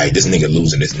 all right, this nigga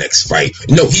losing his next fight.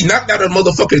 No, he knocked out a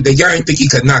motherfucker that y'all didn't think he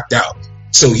could knock out.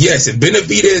 So yes, if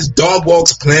Benavidez dog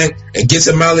walks Plant and gets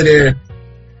him out of there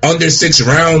under 6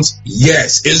 rounds,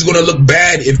 yes, it's gonna look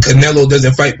bad if Canelo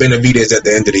doesn't fight Benavidez at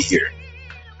the end of the year.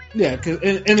 Yeah,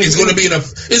 and it's gonna be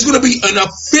an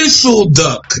official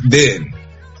duck then.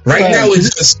 Right now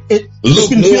it's just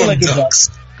lukewarm ducks.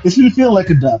 It's gonna feel like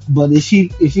a duck, but if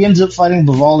he ends up fighting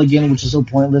Bivol again, which is so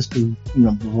pointless because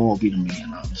Bivol will beat him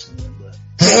again, obviously.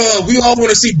 But we all want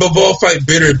to see Bivol fight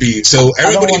Bitterbeef, so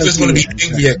everybody's just going to be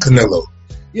angry at Canelo.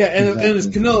 Yeah, and if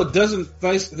Canelo doesn't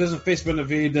face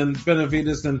Benavidez, then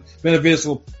Benavidez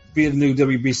will be the new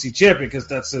WBC champion because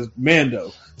that's his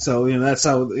Mando. So that's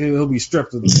how he'll be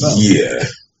stripped of the belt. Yeah.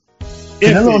 He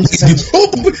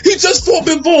just fought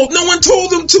Bivol. No one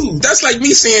told him to. That's like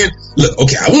me saying, "Look,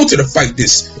 okay, I want you to fight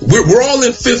this. We're all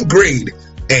in 5th grade,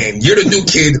 and you're the new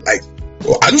kid. Like,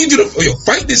 well, I need you to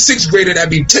fight this 6th grader that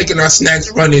be taking our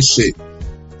snacks, running shit.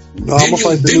 No,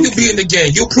 then you'll be in the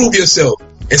game. You'll prove yourself.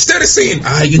 Instead of saying,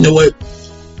 you know what?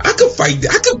 I could fight.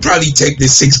 I could probably take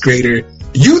this 6th grader.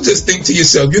 You just think to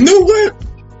yourself, you know what?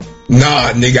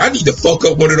 Nah, nigga, I need to fuck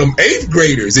up one of them 8th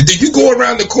graders. And then you go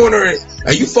around the corner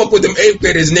and you fuck with them 8th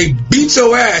graders and they beat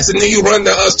your ass. And then you run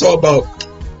to us talk about,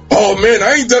 oh man,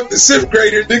 I ain't ducked the 6th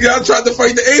grader. Nigga, I tried to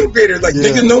fight the 8th grader. Like,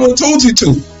 nigga, no one told you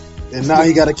to. And now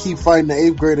he got to keep fighting the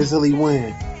 8th graders till he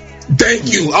win.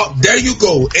 Thank you. There you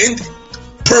go. And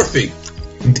perfect.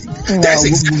 That's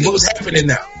exactly what's happening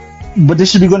now. But they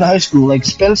should be going to high school. Like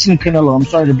Spence and Canelo, I'm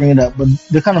sorry to bring it up, but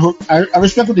they're kind of I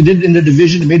respect what they did in the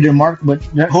division. They made their mark, but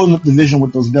they're holding up the division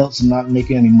with those belts and not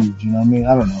making any moves. You know what I mean?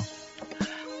 I don't know.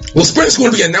 Well, Spence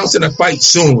going to be announcing a fight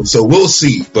soon, so we'll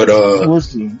see. But we'll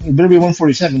see. It better be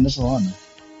 147. That's all I know.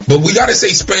 But we got to say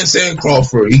Spence and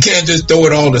Crawford. You can't just throw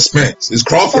it all to Spence. Is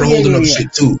Crawford holding up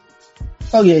shit too?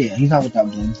 Oh yeah. He's not without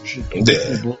blame for sure.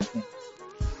 Yeah.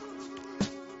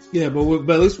 Yeah, but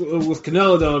at least with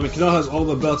Canelo, though, I mean, Canelo has all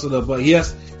the belts in it, but he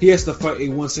has to fight a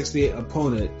 168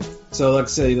 opponent. So, like I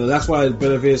said, that's why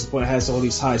Benavidez' opponent has all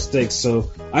these high stakes.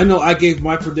 So, I know I gave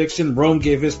my prediction. Rome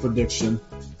gave his prediction.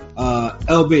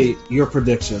 LB, your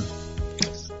prediction.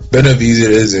 Benavidez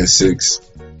is in 6.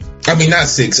 I mean, not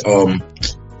 6. I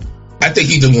think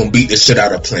he's just gonna beat the shit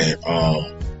out of Plant.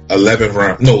 11th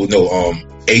round. No.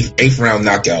 8th round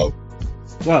knockout.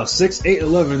 Wow, 6, 8,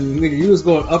 11. Nigga, you was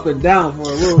going up and down for a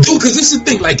little bit. Dude, because this is the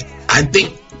thing. Like, I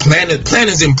think Plant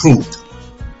is improved.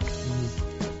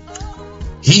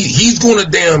 He's gonna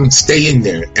damn stay in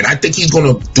there, and I think he's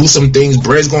gonna do some things.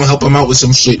 Brad's gonna help him out with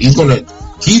some shit.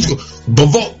 Benavidez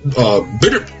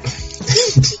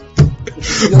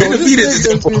is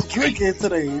been drinking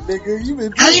today,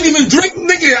 nigga. I ain't even drink,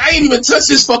 nigga. I ain't even touch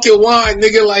this fucking wine,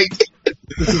 nigga. Like,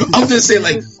 I'm just saying,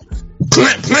 like,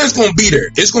 Plant's gonna beat her.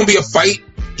 It's gonna be a fight.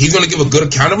 He's gonna give a good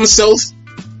account of himself,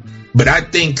 but I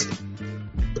think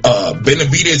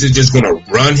Benavidez is just gonna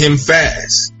run him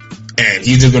fast, and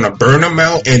he's just gonna burn him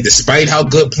out. And despite how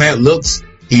good Plant looks,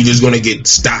 he's just gonna get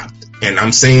stopped. And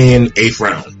I'm saying 8th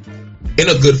round in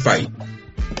a good fight.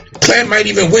 Plant might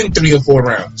even win 3 or 4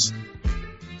 rounds.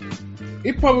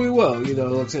 He probably will, because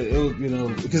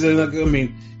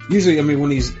usually,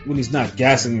 when he's not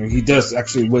gassing, he does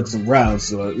actually win some rounds.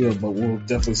 So, but we'll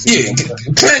definitely see. Yeah,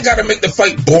 Plant got to make the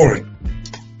fight boring.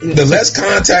 The less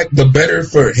contact, the better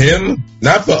for him,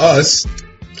 not for us,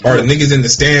 or the niggas in the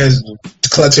stands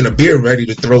clutching a beer ready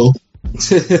to throw. But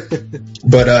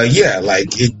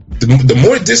the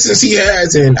more distance he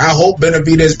has, and I hope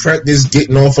Benavidez practice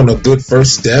getting off on a good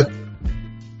first step,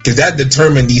 because that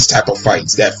determines these type of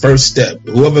fights. That first step,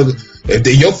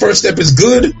 your first step is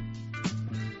good,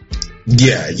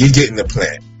 yeah, you're getting the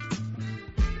Plant.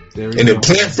 And if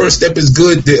Plant first step is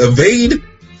good to evade,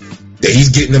 then he's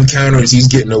getting them counters, he's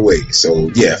getting away.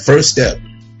 So yeah, first step,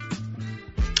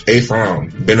 8th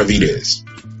round, Benavidez.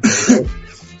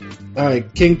 All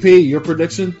right, King P, your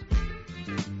prediction?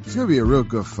 It's gonna be a real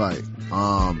good fight.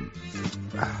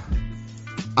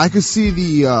 I could see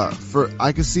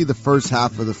the first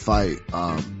half of the fight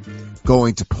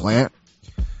going to Plant.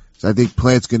 So I think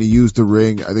Plant's gonna use the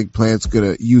ring. I think Plant's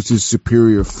gonna use his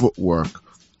superior footwork.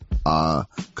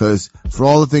 Cause for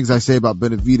all the things I say about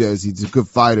Benavidez, he's a good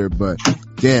fighter, but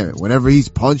damn it, whenever he's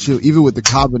punching, even with the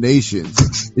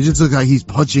combinations, it just looks like he's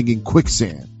punching in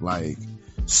quicksand. Like,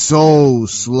 so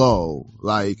slow,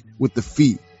 like with the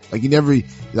feet. Like he never,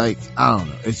 like, I don't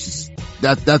know. It's just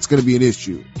that's going to be an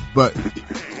issue. But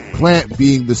Plant,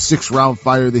 being the 6th round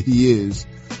fighter that he is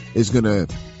going to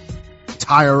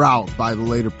tire out by the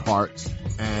later parts,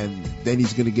 and then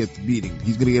he's going to get the beating.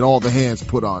 He's going to get all the hands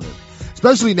put on him.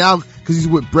 Especially now because he's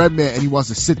with Breadman and he wants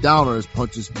to sit down on his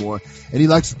punches more, and he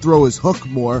likes to throw his hook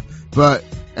more.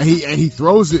 And he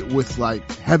throws it with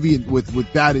like heavy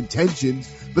with bad intentions,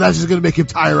 but that's just going to make him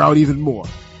tire out even more.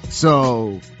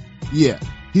 So yeah,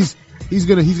 he's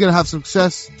gonna have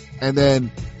success, and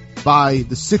then by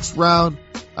the 6th round,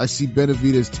 I see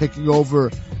Benavidez taking over,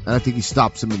 and I think he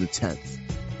stops him in the 10th.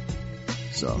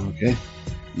 So okay,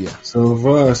 yeah.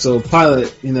 So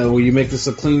Pilot, will you make this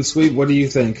a clean sweep? What do you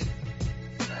think?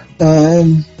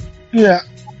 Yeah.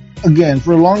 Again,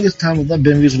 for the longest time, I thought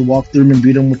Benavidez would walk through him and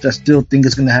beat him, which I still think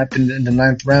is going to happen in the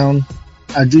 9th round.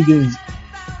 I do give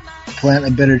Plant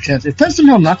a better chance. If Plant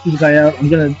somehow knocks this guy out, I'm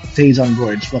going to say he's on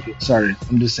roids. Fuck it. Sorry.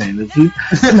 I'm just saying. If he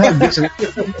somehow gets him,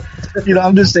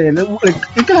 I'm just saying.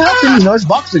 It can happen. It's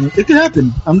boxing. It can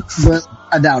happen. But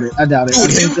I doubt it. Dude, I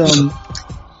think,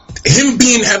 him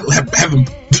being having.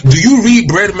 Do you read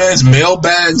Breadman's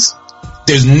mailbags?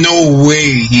 There's no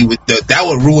way he would. That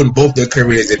would ruin both their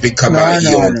careers if it come out. I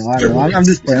know. I'm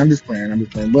just playing.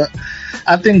 But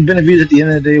I think Benavidez at the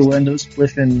end of the day will end up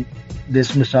spliffing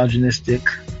this misogynistic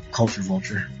culture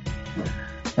vulture.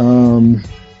 Plant's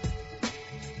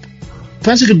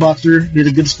a good boxer. He had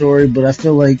a good story, but I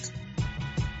feel like,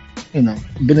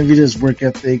 Benavidez' work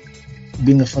ethic,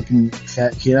 being a fucking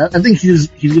fat kid, I think he's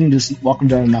going to just walk him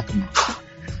down and knock him out.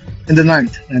 In the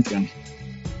 9th round.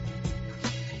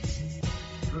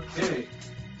 Okay,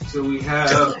 so we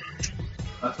have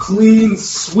a clean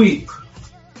sweep.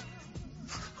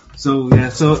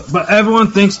 But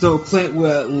everyone thinks though Plant will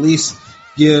at least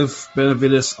give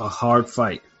Benavidez a hard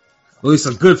fight, at least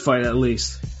a good fight, at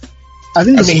least. I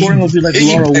think the scoring will be like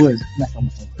Laura Wood.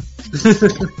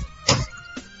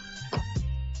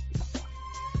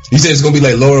 You said it's gonna be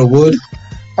like Laura Wood?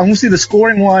 I'm gonna see the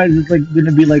scoring wise. It's like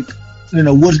gonna be like.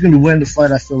 Wood's going to win the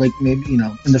fight, I feel like, maybe, in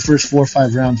the first 4 or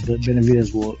 5 rounds, but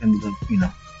Benavidez will end up,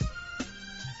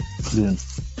 doing.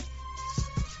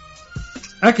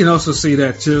 I can also see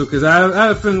that, too, because I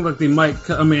have a feeling like they might,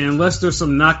 unless there's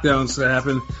some knockdowns that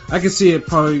happen, I can see it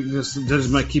probably, the judges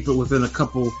might keep it within a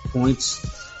couple points,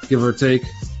 give or take.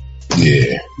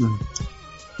 Yeah.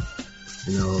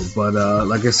 But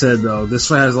like I said, though, this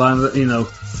fight has a lot of,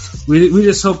 we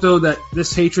just hope, though, that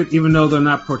this hatred, even though they're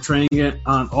not portraying it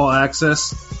on All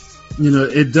Access,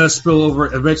 it does spill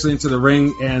over eventually into the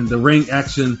ring, and the ring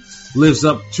action lives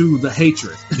up to the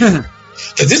hatred.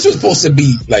 Because this was supposed to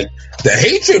be, like, the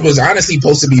hatred was honestly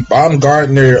supposed to be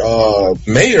Baumgartner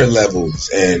mayor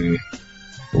levels, and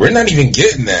we're not even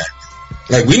getting that.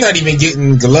 Like, we're not even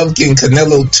getting Golovkin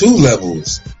Canelo 2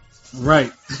 levels.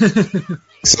 Right.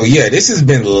 So, yeah, this has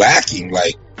been lacking.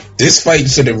 Like, this fight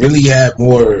should have really had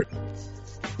more,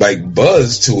 like,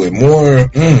 buzz to it, more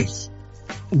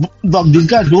These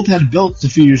guys both had belts a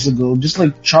few years ago, just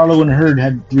like Charlo and Hurd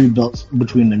had 3 belts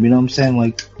between them, you know what I'm saying?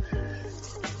 Like,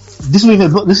 this is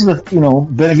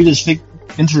Benavidez' fake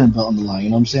interim belt on the line, you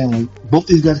know what I'm saying? Like, both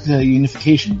these guys could have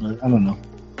unification, but I don't know.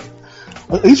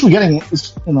 At least we're getting it.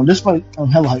 It's, this fight, I'm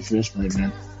hella hyped for this fight,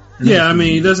 man. Yeah, I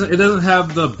mean, it doesn't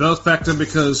have the belt factor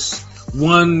because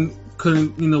one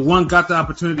got the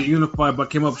opportunity to unify but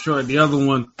came up short. The other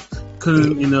one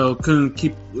couldn't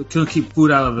keep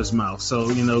food out of his mouth. So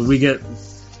we get.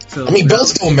 So, I mean,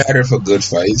 belts don't matter for good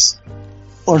fights.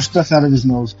 Or stuff out of his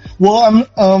nose. Well,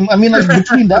 I mean, like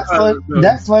between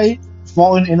that fight,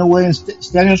 Fallen in a way, and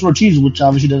Stanislav Ortiz, which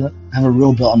obviously doesn't have a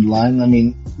real belt on the line. I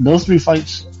mean, those three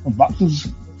fights, boxing's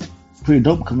pretty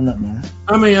dope coming up, man.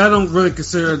 I mean, I don't really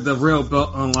consider the real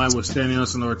belt on line with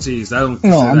Stanislav and Ortiz. I don't.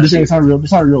 No, I'm just saying it's not real.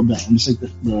 It's not a real belt. I'm just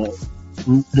like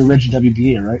the Reggie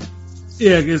WBA, right?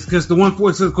 Yeah, because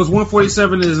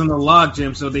 147 is in the log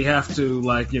jam, so they have to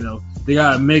they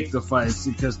gotta make the fights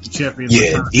because the champions.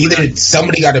 Yeah, either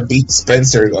somebody gotta beat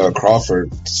Spencer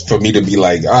Crawford for me to be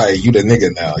like, all right, you the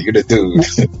nigga now, you the dude.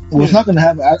 Well, it's not gonna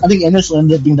happen. I think Ennis will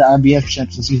end up being the IBF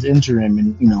champ since he's interim,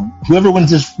 and whoever wins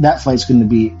that fight's gonna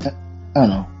be. I don't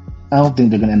know. I don't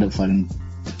think they're gonna end up fighting.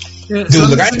 Yeah, dude,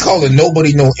 look, I ain't calling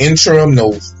nobody no interim,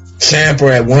 no champ or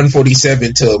at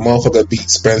 147 till a motherfucker beat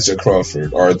Spencer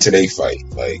Crawford or today fight.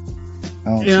 Like,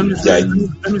 I'm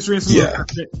just reading some of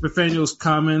Nathaniel's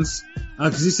comments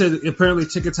because he said apparently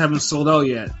tickets haven't sold out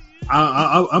yet.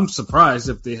 I'm surprised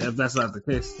if that's not the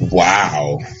case.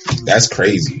 Wow, that's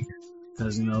crazy.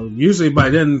 Because usually by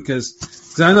then,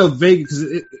 because I know Vegas,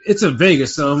 because it's in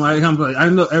Vegas, so I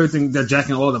know everything. They're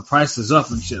jacking all the prices up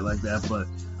and shit like that. But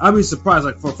I'd be surprised,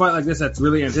 like for a fight like this that's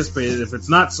really anticipated. If it's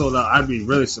not sold out, I'd be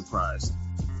really surprised.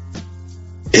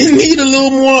 It need a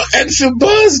little more extra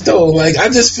buzz though. Like I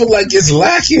just feel like it's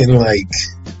lacking. Like,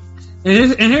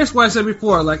 and here's what I said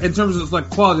before. Like in terms of like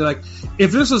quality, like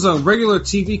if this was a regular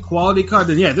TV quality card,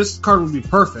 then yeah, this card would be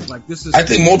perfect. Like this is. I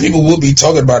think more people would be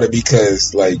talking about it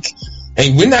because like,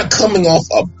 hey, we're not coming off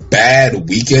a bad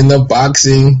weekend of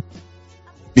boxing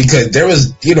because there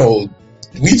was,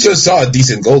 we just saw a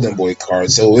decent Golden Boy card,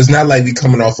 so it's not like we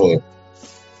coming off a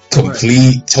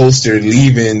complete toaster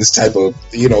leavings type of,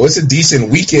 it's a decent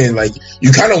weekend. Like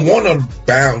you kind of want to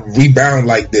rebound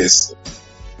like this.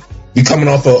 We coming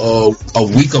off a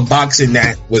week of boxing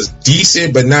that was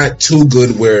decent but not too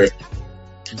good where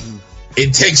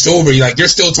it takes over. Like you're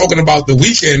still talking about the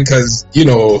weekend because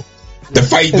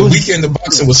the weekend of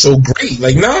boxing was so great.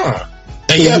 Like nah,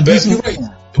 and yeah, Beth, you're right.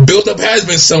 Build up has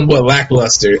been somewhat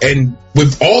lackluster, and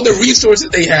with all the resources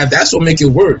they have, that's what make it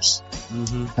worse.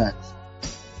 Mm-hmm.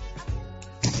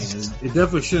 It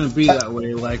definitely shouldn't be that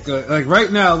way. Like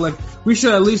right now, like we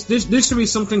should at least there should be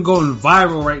something going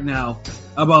viral right now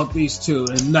about these two,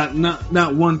 and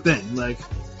not one thing. Like,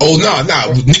 oh no,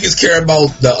 niggas care about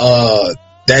the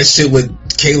that shit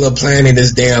with Caleb planning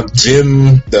his damn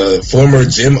gym, the former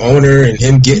gym owner, and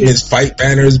him getting his fight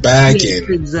banners back, and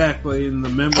exactly. And the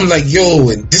members. I'm like, yo,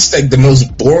 and this like the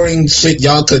most boring shit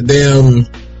y'all could damn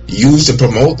use to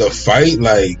promote the fight,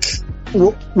 like.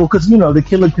 Well, because the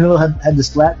Killer Canelo had this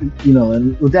slap,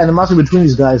 and with the animosity between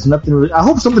these guys, nothing really. I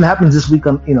hope something happens this week.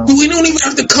 Dude, we don't even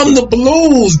have to come to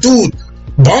blows, dude.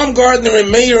 Baumgartner and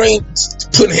Mayer ain't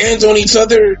putting hands on each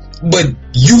other, but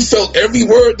you felt every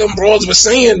word them brawls were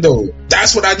saying, though.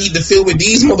 That's what I need to feel with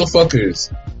these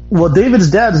motherfuckers. Well,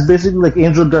 David's dad is basically like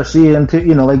Angel Garcia, and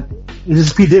he's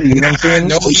just P. Diddy. You know what I'm saying?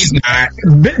 No, he's not.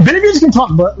 Benavidez can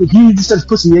talk, but he just says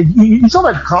pussy. You saw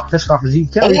that press conference. He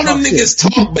can't. All them niggas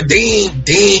talk, but they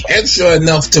ain't extra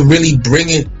enough to really bring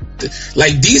it.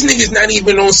 Like these niggas not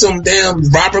even on some damn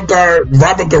Robert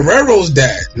Guerrero's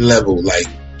dad level. Like,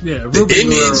 yeah, the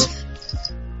image,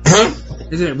 huh?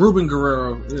 Is it Ruben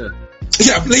Guerrero?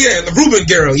 Yeah, Ruben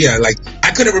Guerrero. Yeah, like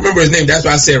I couldn't remember his name. That's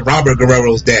why I said Robert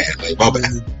Guerrero's dad. Like, my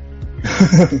bad.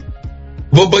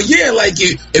 But yeah, like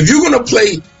if you're gonna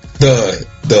play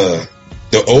the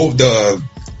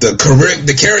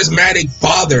charismatic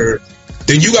father,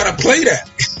 then you gotta play that.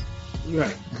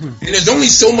 Right. And there's only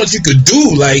so much you could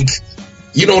do. Like,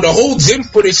 the whole gym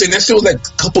footage, and that shit was like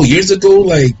a couple years ago.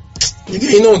 Like,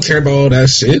 ain't no one care about all that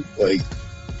shit. Like,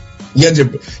 you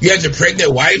had your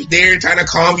pregnant wife there trying to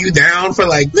calm you down for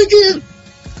like, nigga.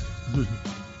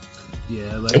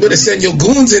 Yeah, like I better send your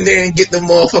goons in there and get the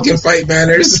motherfucking fight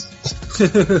banners.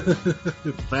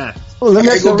 Fact. Well, I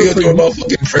ain't gonna be with your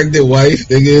motherfucking pregnant wife,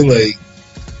 nigga. Like,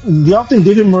 do y'all think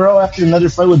David Morrell after another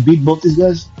fight would beat both these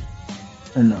guys?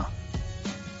 Or no?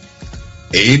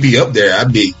 He'd be up there.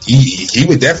 He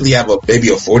would definitely have maybe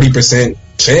a 40%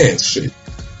 chance. Shit.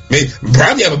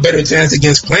 Probably have a better chance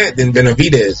against Plant than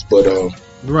Benavidez, but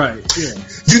right, yeah.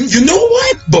 You know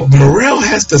what? But Morrell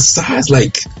has the size.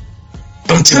 Like,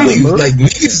 I'm telling you, like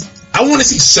niggas. I want to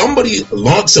see somebody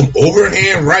launch some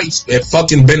overhand rights at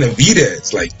fucking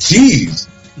Benavidez. Like, jeez.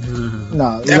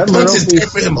 No, that punch is there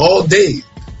for him all day.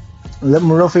 let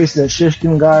Morrell face that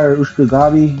Shishkin guy or Ushka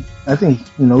Gabi. I think,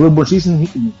 a little more season, he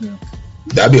can,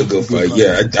 That'd be a good fight.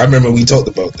 Yeah, I remember we talked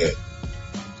about that.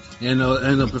 And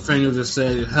Profano just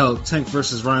said, hell, Tank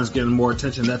versus Ryan's getting more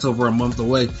attention. That's over a month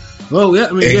away. Well, yeah,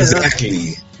 I mean,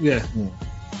 exactly. Yeah.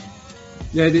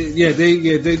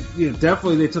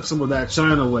 Definitely they took some of that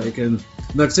shine away. And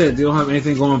like I said, they don't have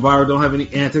anything going viral, don't have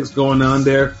any antics going on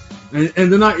there. And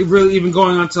they're not really even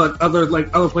going on to other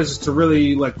places to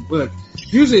really like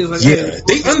usually it's like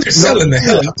they underselling the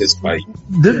hell out of this fight.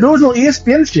 There was no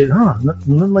ESPN shit, huh?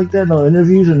 Nothing like that, no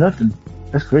interviews or nothing.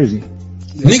 That's crazy.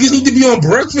 Niggas need to be on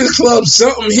Breakfast Club,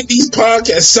 something, hit these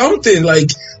podcasts, something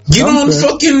like get on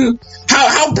fucking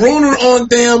how Broner on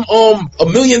damn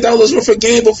 $1 million worth of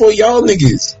game before y'all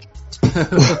niggas.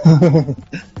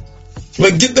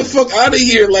 Like get the fuck out of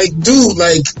here, like dude,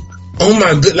 like oh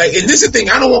my god, like and this is the thing,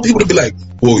 I don't want people to be like,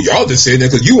 well y'all just saying that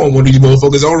because you want one of these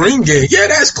motherfuckers on Ring Game. Yeah,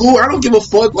 that's cool. I don't give a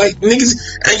fuck. Like niggas,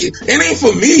 it ain't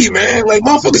for me, man. Like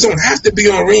motherfuckers don't have to be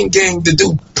on Ring Game to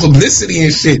do publicity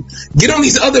and shit. Get on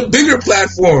these other bigger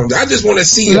platforms. I just want to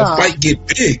see a fight get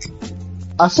big.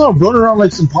 I saw Broner on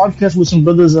like some podcast with some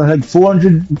brothers that had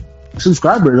 400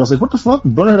 subscribers. I was like, what the fuck?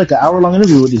 Broner had like an hour-long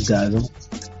interview with these guys.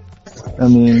 I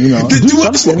mean,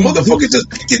 that's what motherfuckers just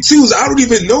pick and choose. I don't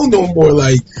even know no more.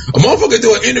 Like a motherfucker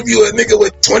do an interview with a nigga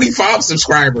with 25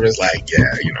 subscribers. Like,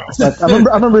 I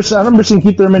remember seeing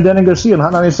Keith Thurman, Danny Garcia on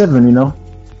Hot 97.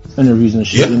 Interviews and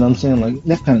shit. Yeah. You know what I'm saying? Like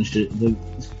that kind of shit. Like,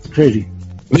 it's crazy.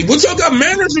 Like, what y'all got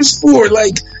managers for?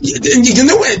 Like, you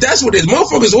know what? That's what it is.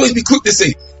 Motherfuckers always be quick to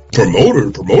say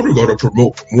promoter gotta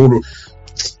promote promoter.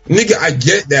 Nigga, I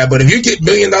get that, but if you get $1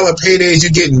 million paydays, you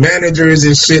get managers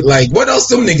and shit. Like, what else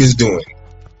them niggas doing?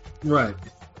 Right.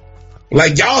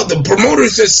 Like, y'all, the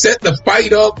promoters just set the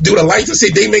fight up, do the lights and say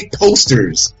they make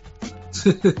posters.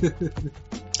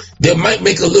 They might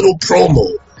make a little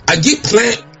promo. I get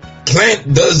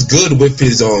Plant does good with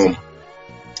his own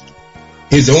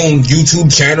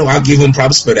YouTube channel. I'll give him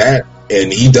props for that.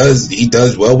 And he does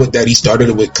well with that. He started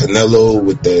it with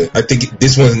Canelo I think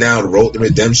this one's now the Road to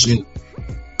Redemption.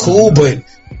 Cool, but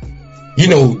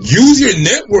use your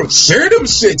network, share them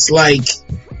shits. Like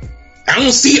I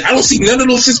don't see none of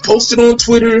those shits posted on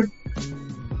Twitter.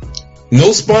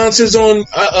 No sponsors on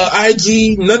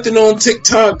IG, nothing on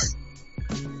TikTok.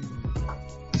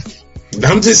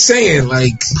 I'm just saying,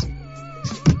 like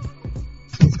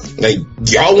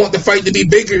y'all want the fight to be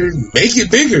bigger, make it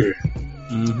bigger.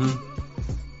 Mm-hmm.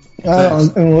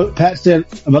 And what Pat said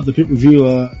about the pay-per-view,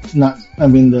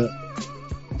 the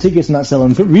tickets not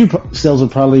selling. Pay-per-view sales would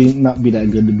probably not be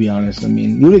that good, to be honest. I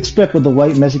mean, you would expect with the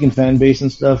white Mexican fan base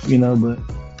and stuff, but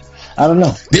I don't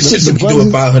know. This shit should be doing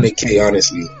 $500K,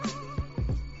 honestly.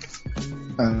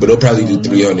 But they'll probably do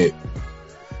 300.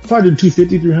 Probably do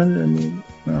 250, 300. I mean,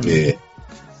 yeah.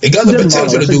 It got the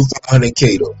potential to do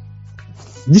 500K though.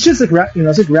 This shit's like rap,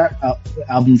 it's like rap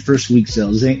album first week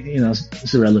sales.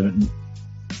 It's irrelevant.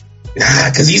 Nah,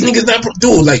 because these niggas not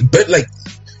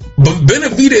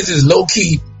Benavidez is low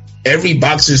key every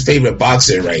boxer's favorite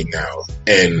boxer right now,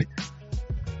 and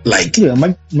like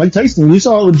Mike Tyson. We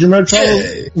saw it with Jermell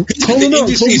Charlo.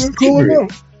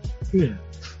 Yeah.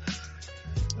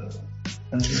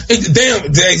 Damn,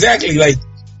 exactly. Like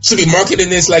should be marketing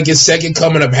this like it's second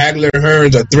coming of Hagler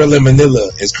Hearns or Thriller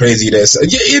Manila. It's crazy. It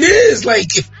is like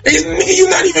you're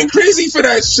not even crazy for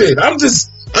that shit. I'm just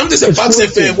a boxing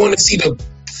fan. Want to see the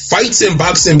fights in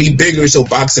boxing be bigger, so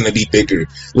boxing to be bigger.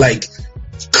 Like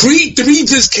Creed 3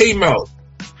 just came out.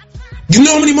 You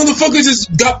know how many motherfuckers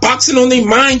just got boxing on their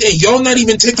mind, and y'all not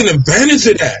even taking advantage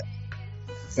of that.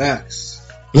 Facts.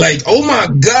 Like, oh my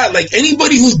god! Like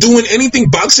anybody who's doing anything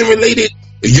boxing related,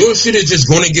 your shit is just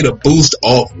going to get a boost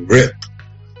off rip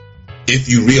if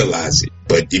you realize it.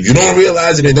 But if you don't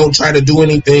realize it and don't try to do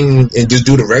anything and just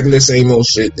do the regular same old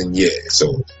shit, then yeah.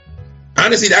 So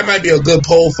honestly, that might be a good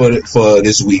poll for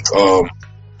this week.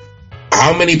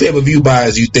 How many pay-per-view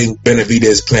buys you think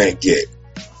Benavidez Plant get?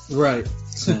 Right.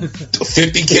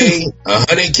 50K,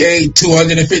 100K,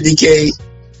 250K,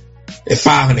 and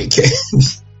 500K.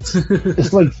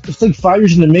 It's like 5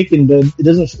 years in the making, but it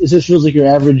doesn't. It just feels like your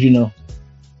average,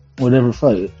 whatever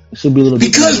fight. It should be a little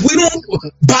bit because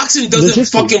boxing doesn't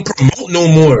fucking promote no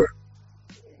more.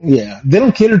 Yeah, they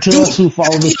don't cater to us who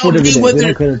follow the sport every day.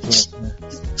 They don't cater to us.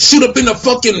 Should have been a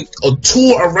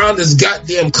tour around this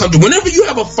goddamn country. Whenever you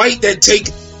have a fight that take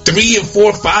 3 and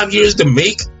 4, 5 years to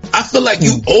make, I feel like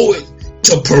you owe it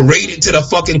to parade it to the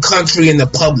fucking country and the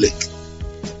public.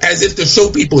 As if to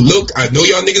show people, look, I know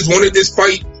y'all niggas wanted this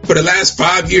fight for the last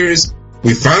 5 years.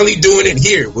 We finally doing it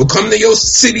here. We'll come to your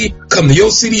city, come to your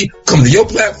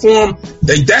platform.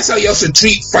 That's how y'all should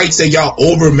treat fights that y'all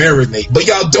over marinate. But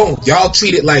y'all don't. Y'all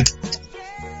treat it like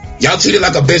Y'all treat it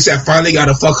like a bitch that finally got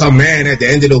to fuck her man at the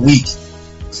end of the week.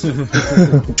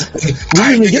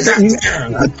 I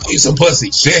you some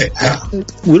pussy shit.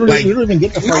 We don't even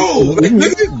get the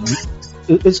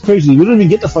fights. It's crazy. We don't even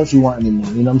get the fights we want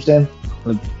anymore. You know what I'm saying?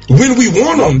 Like, when we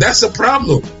want them, that's the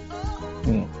problem.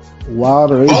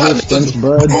 Wild or French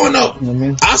bread. Growing up, you know what I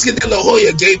mean? Oscar De La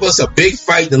Hoya gave us a big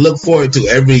fight to look forward to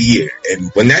every year,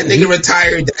 and when that nigga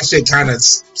retired, that shit kind of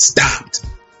stopped.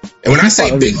 And when I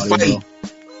say big fight,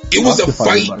 it was a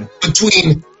fight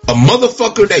between a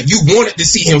motherfucker that you wanted to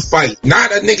see him fight,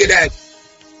 not a nigga that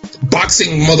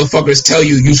boxing motherfuckers tell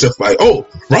you should fight. Oh,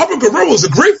 Robert Guerrero's a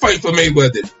great fight for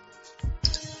Mayweather.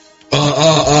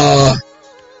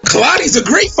 Kaladi's a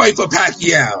great fight for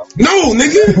Pacquiao. No,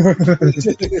 nigga.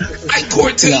 Ike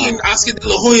Corte and Oscar De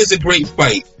La Hoya is a great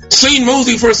fight. Shane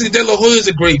Mosley versus De La Hoya is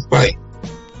a great fight.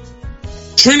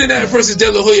 Trinidad versus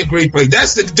De La Hoya, great fight.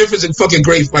 That's the difference in fucking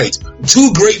great fights.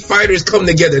 Two great fighters come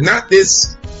together, not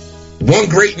this one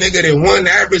great nigga and one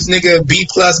average nigga, B+,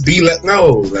 B less.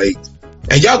 No, like,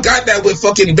 and y'all got that with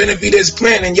fucking Benavidez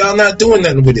plan, and y'all not doing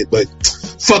nothing with it. But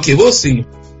fuck it, we'll see.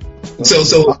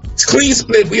 So clean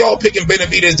split. We all picking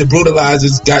Benavidez to brutalize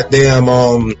this goddamn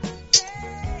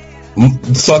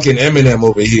fucking Eminem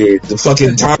over here, the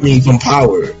fucking Tommy from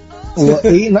Power. Well,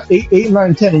 8,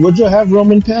 9, 10. Would you have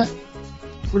Roman Pat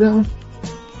for that one?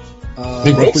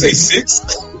 Did Rome say 6?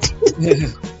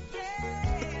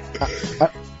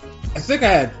 I think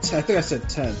I said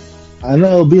 10. I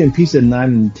know B and P said 9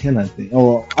 and 10. I think.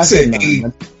 Oh, well, I said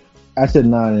 9. I said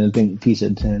 9, and I think P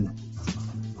said 10.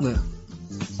 Yeah.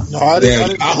 No,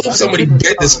 I hope somebody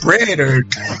bet the spread or.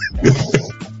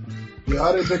 Yeah,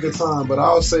 I didn't pick a time, but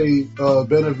I'll say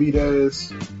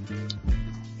Benavidez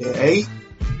at 8.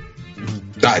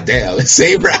 God damn, let's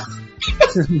say round.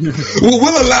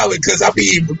 we'll allow it because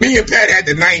me and Pat had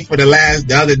the 9th for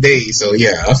the other day, so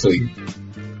yeah, I'll feel you.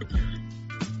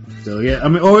 So yeah, I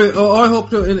mean, or I hope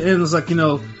to ends like, you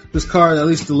know, this card at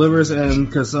least delivers, and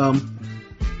because this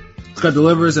card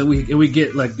delivers, and we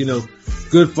get, like, you know,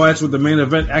 good fights with the main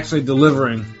event actually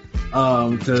delivering,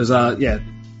 because yeah,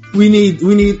 we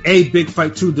need a big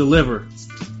fight to deliver,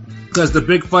 because the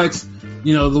big fights,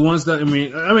 you know, the ones that I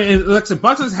mean, like I said,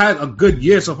 boxing's had a good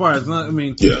year so far. It's not, I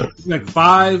mean, like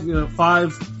 5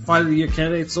 of the year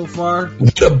candidates so far.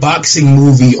 Put a boxing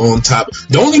movie on top.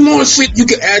 The only more shit you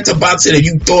can add to boxing, if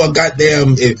you throw a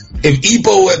goddamn, if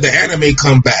Ippo and the anime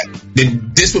come back,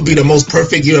 then this would be the most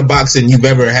perfect year of boxing you've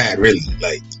ever had. Really,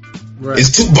 like, right.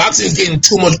 It's boxing's getting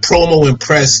too much promo and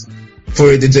press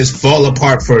for it to just fall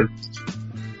apart for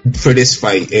this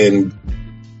fight. And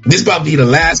this about to be the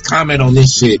last comment on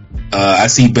this shit. I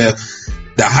see Beth.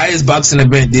 The highest boxing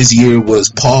event this year was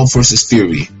Paul versus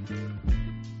Fury.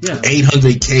 Yeah.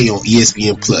 800K on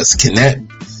ESPN Plus. Can that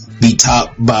be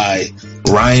topped by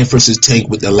Ryan versus Tank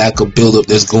with the lack of build-up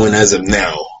that's going as of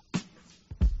now?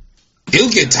 It'll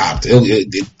get topped.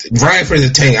 Ryan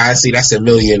versus Tank, I see that's $1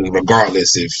 million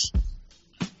regardless if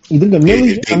you think $1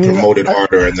 million? If they promoted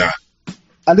harder or not.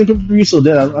 I think you're so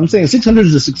dead. I'm saying 600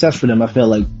 is a success for them. I feel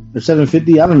like, or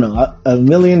 750. I don't know. $1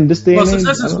 million this day. Well,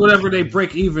 success is whatever they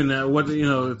break even at. What, you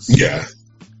know? It's, yeah.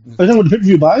 Is that what the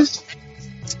pay-per-view buys?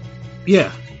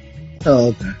 Yeah. Oh,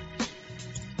 okay.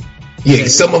 Yeah,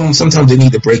 some of them sometimes they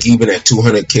need to break even at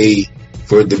 200K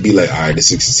for it to be like, all right,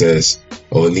 this is success.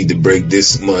 Or need to break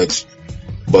this much.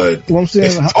 But well, I'm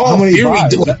saying, how many Fury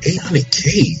buys? doing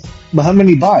 800K. But how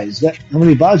many buys? How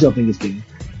many buys y'all think it's getting?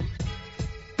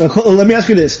 Let me ask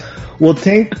you this: will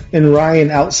Tank and Ryan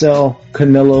outsell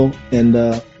Canelo and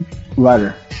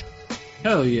Ryder?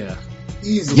 Hell yeah.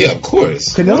 Easily. Yeah, of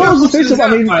course. Canelo's the face of. I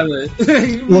mean,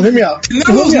 well, hear me out.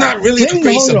 Canelo's not really Tank, the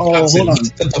face of hold boxing. on.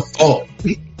 He's the default.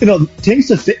 You know, Tank's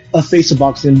a face of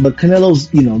boxing, but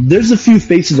Canelo's, you know, there's a few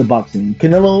faces of boxing.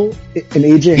 Canelo and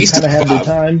AJ kind of had their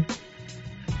time.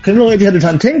 Canelo and AJ had their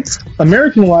time. Tank,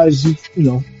 American-wise, you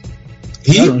know,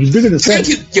 he's bigger than Tank.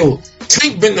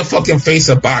 Tank been the fucking face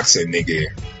of boxing, nigga.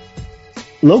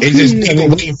 Low-key, it's just people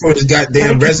waiting for his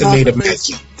goddamn resume to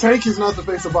match it. Tank is not the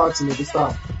face of boxing, nigga.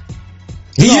 Stop.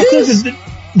 He is?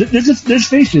 There's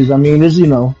faces. I mean, there's, you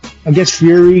know, I guess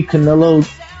Fury, Canelo.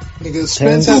 Nigga,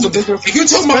 Spence has a bigger. You're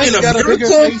talking about in got America? a bigger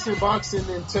face in boxing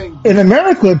than Tank. In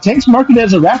America, Tank's marketed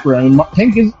as a rapper. I mean,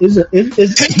 Tank is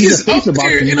Tank is up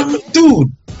there,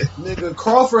 dude. Nigga,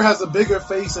 Crawford has a bigger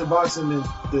face in boxing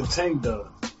than Tank does.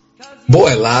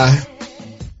 Boy, lie.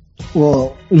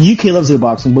 Well, UK loves their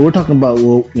boxing, but we're talking about,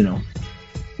 well, you know,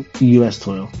 US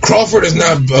toil. Crawford is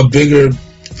not a bigger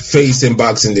face in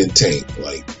boxing than Tank.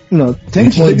 Like, no,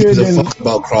 Tank's bigger than. Fuck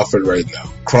about Crawford right now.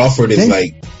 Crawford is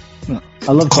like. No,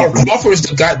 I love Crawford. Crawford is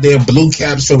the goddamn blue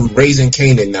caps from Raising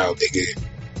Canaan now, nigga.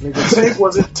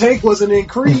 Nigga, Tank wasn't in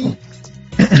Creed.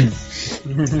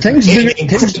 Tank's bigger.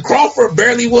 And Crawford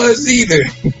barely was either.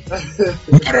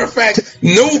 Matter of fact,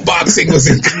 no boxing was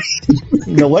in Creed.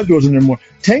 No, white girls in there more.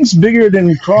 Tank's bigger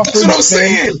than Crawford. That's what I'm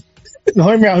saying. No,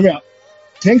 hear me out.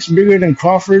 Tank's bigger than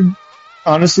Crawford.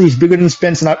 Honestly, he's bigger than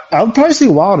Spence, and I would probably say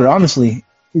Wilder. Honestly,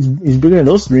 he's bigger than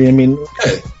those three. I mean,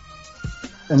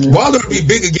 Wilder will be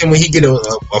big again when he get a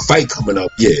fight coming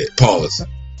up. Yeah, pause.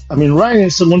 I mean, Ryan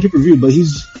is one pay-per-view, but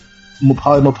he's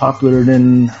probably more popular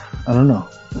than, I don't know.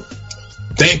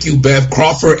 Thank you, Bev.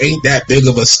 Crawford ain't that big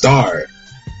of a star.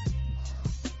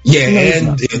 Yeah,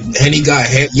 and he got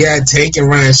Tank and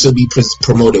Ryan should be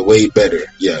promoted way better.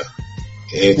 Yeah.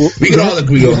 And we can all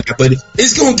agree on that, but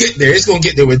it's gonna get there. It's gonna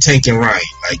get there with Tank and Ryan.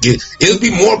 Like it'll be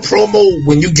more promo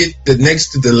when you get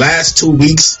the last 2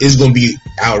 weeks is gonna be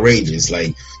outrageous.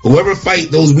 Like whoever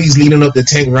fight those weeks leading up to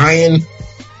Tank Ryan,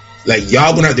 like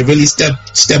y'all gonna have to really step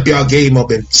y'all game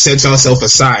up and set yourself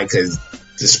aside because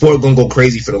the sport gonna go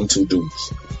crazy for them two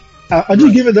dudes. I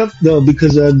do give it up though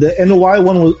because the NOI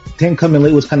one was Tank coming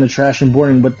late was kind of trash and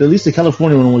boring, but at least the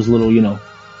California one was a little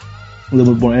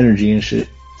bit more energy and shit.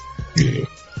 Yeah.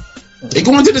 They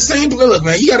going to the same look,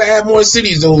 man. You gotta add more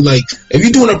cities though. Like if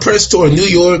you're doing a press tour in New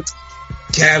York,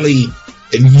 Cali,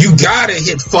 you gotta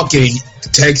hit fucking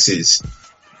Texas.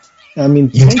 I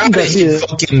mean, you gotta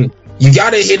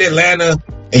hit Atlanta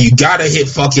and you gotta hit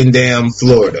fucking damn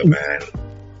Florida, man.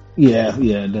 Yeah,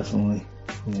 definitely.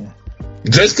 Yeah.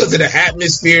 Just because of the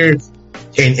atmosphere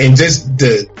and just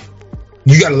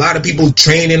you got a lot of people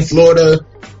train in Florida.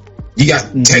 You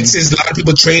got Texas, a lot of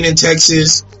people train in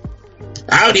Texas.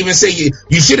 I would even say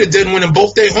you should have done one in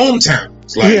both their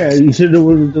hometowns. Like, yeah, you should have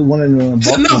done one in. There's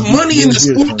enough money in the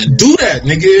sport to do that,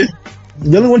 nigga.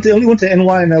 They only went to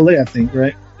NY and LA, I think,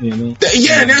 right? You know?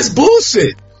 Yeah, that's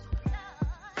bullshit.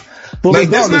 But like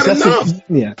that's not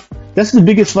enough. That's the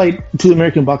biggest fight two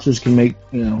American boxers can make,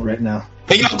 right now.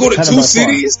 And y'all go to two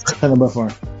cities? Kind of by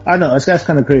far. I know, that's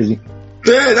kind of crazy.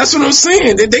 Yeah, that's what I'm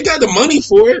saying. They got the money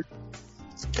for it.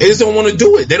 They just don't want to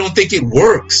do it. They don't think it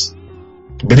works.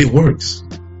 But it works.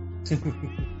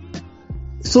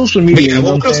 Social media. But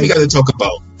yeah, what else we got to talk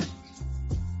about?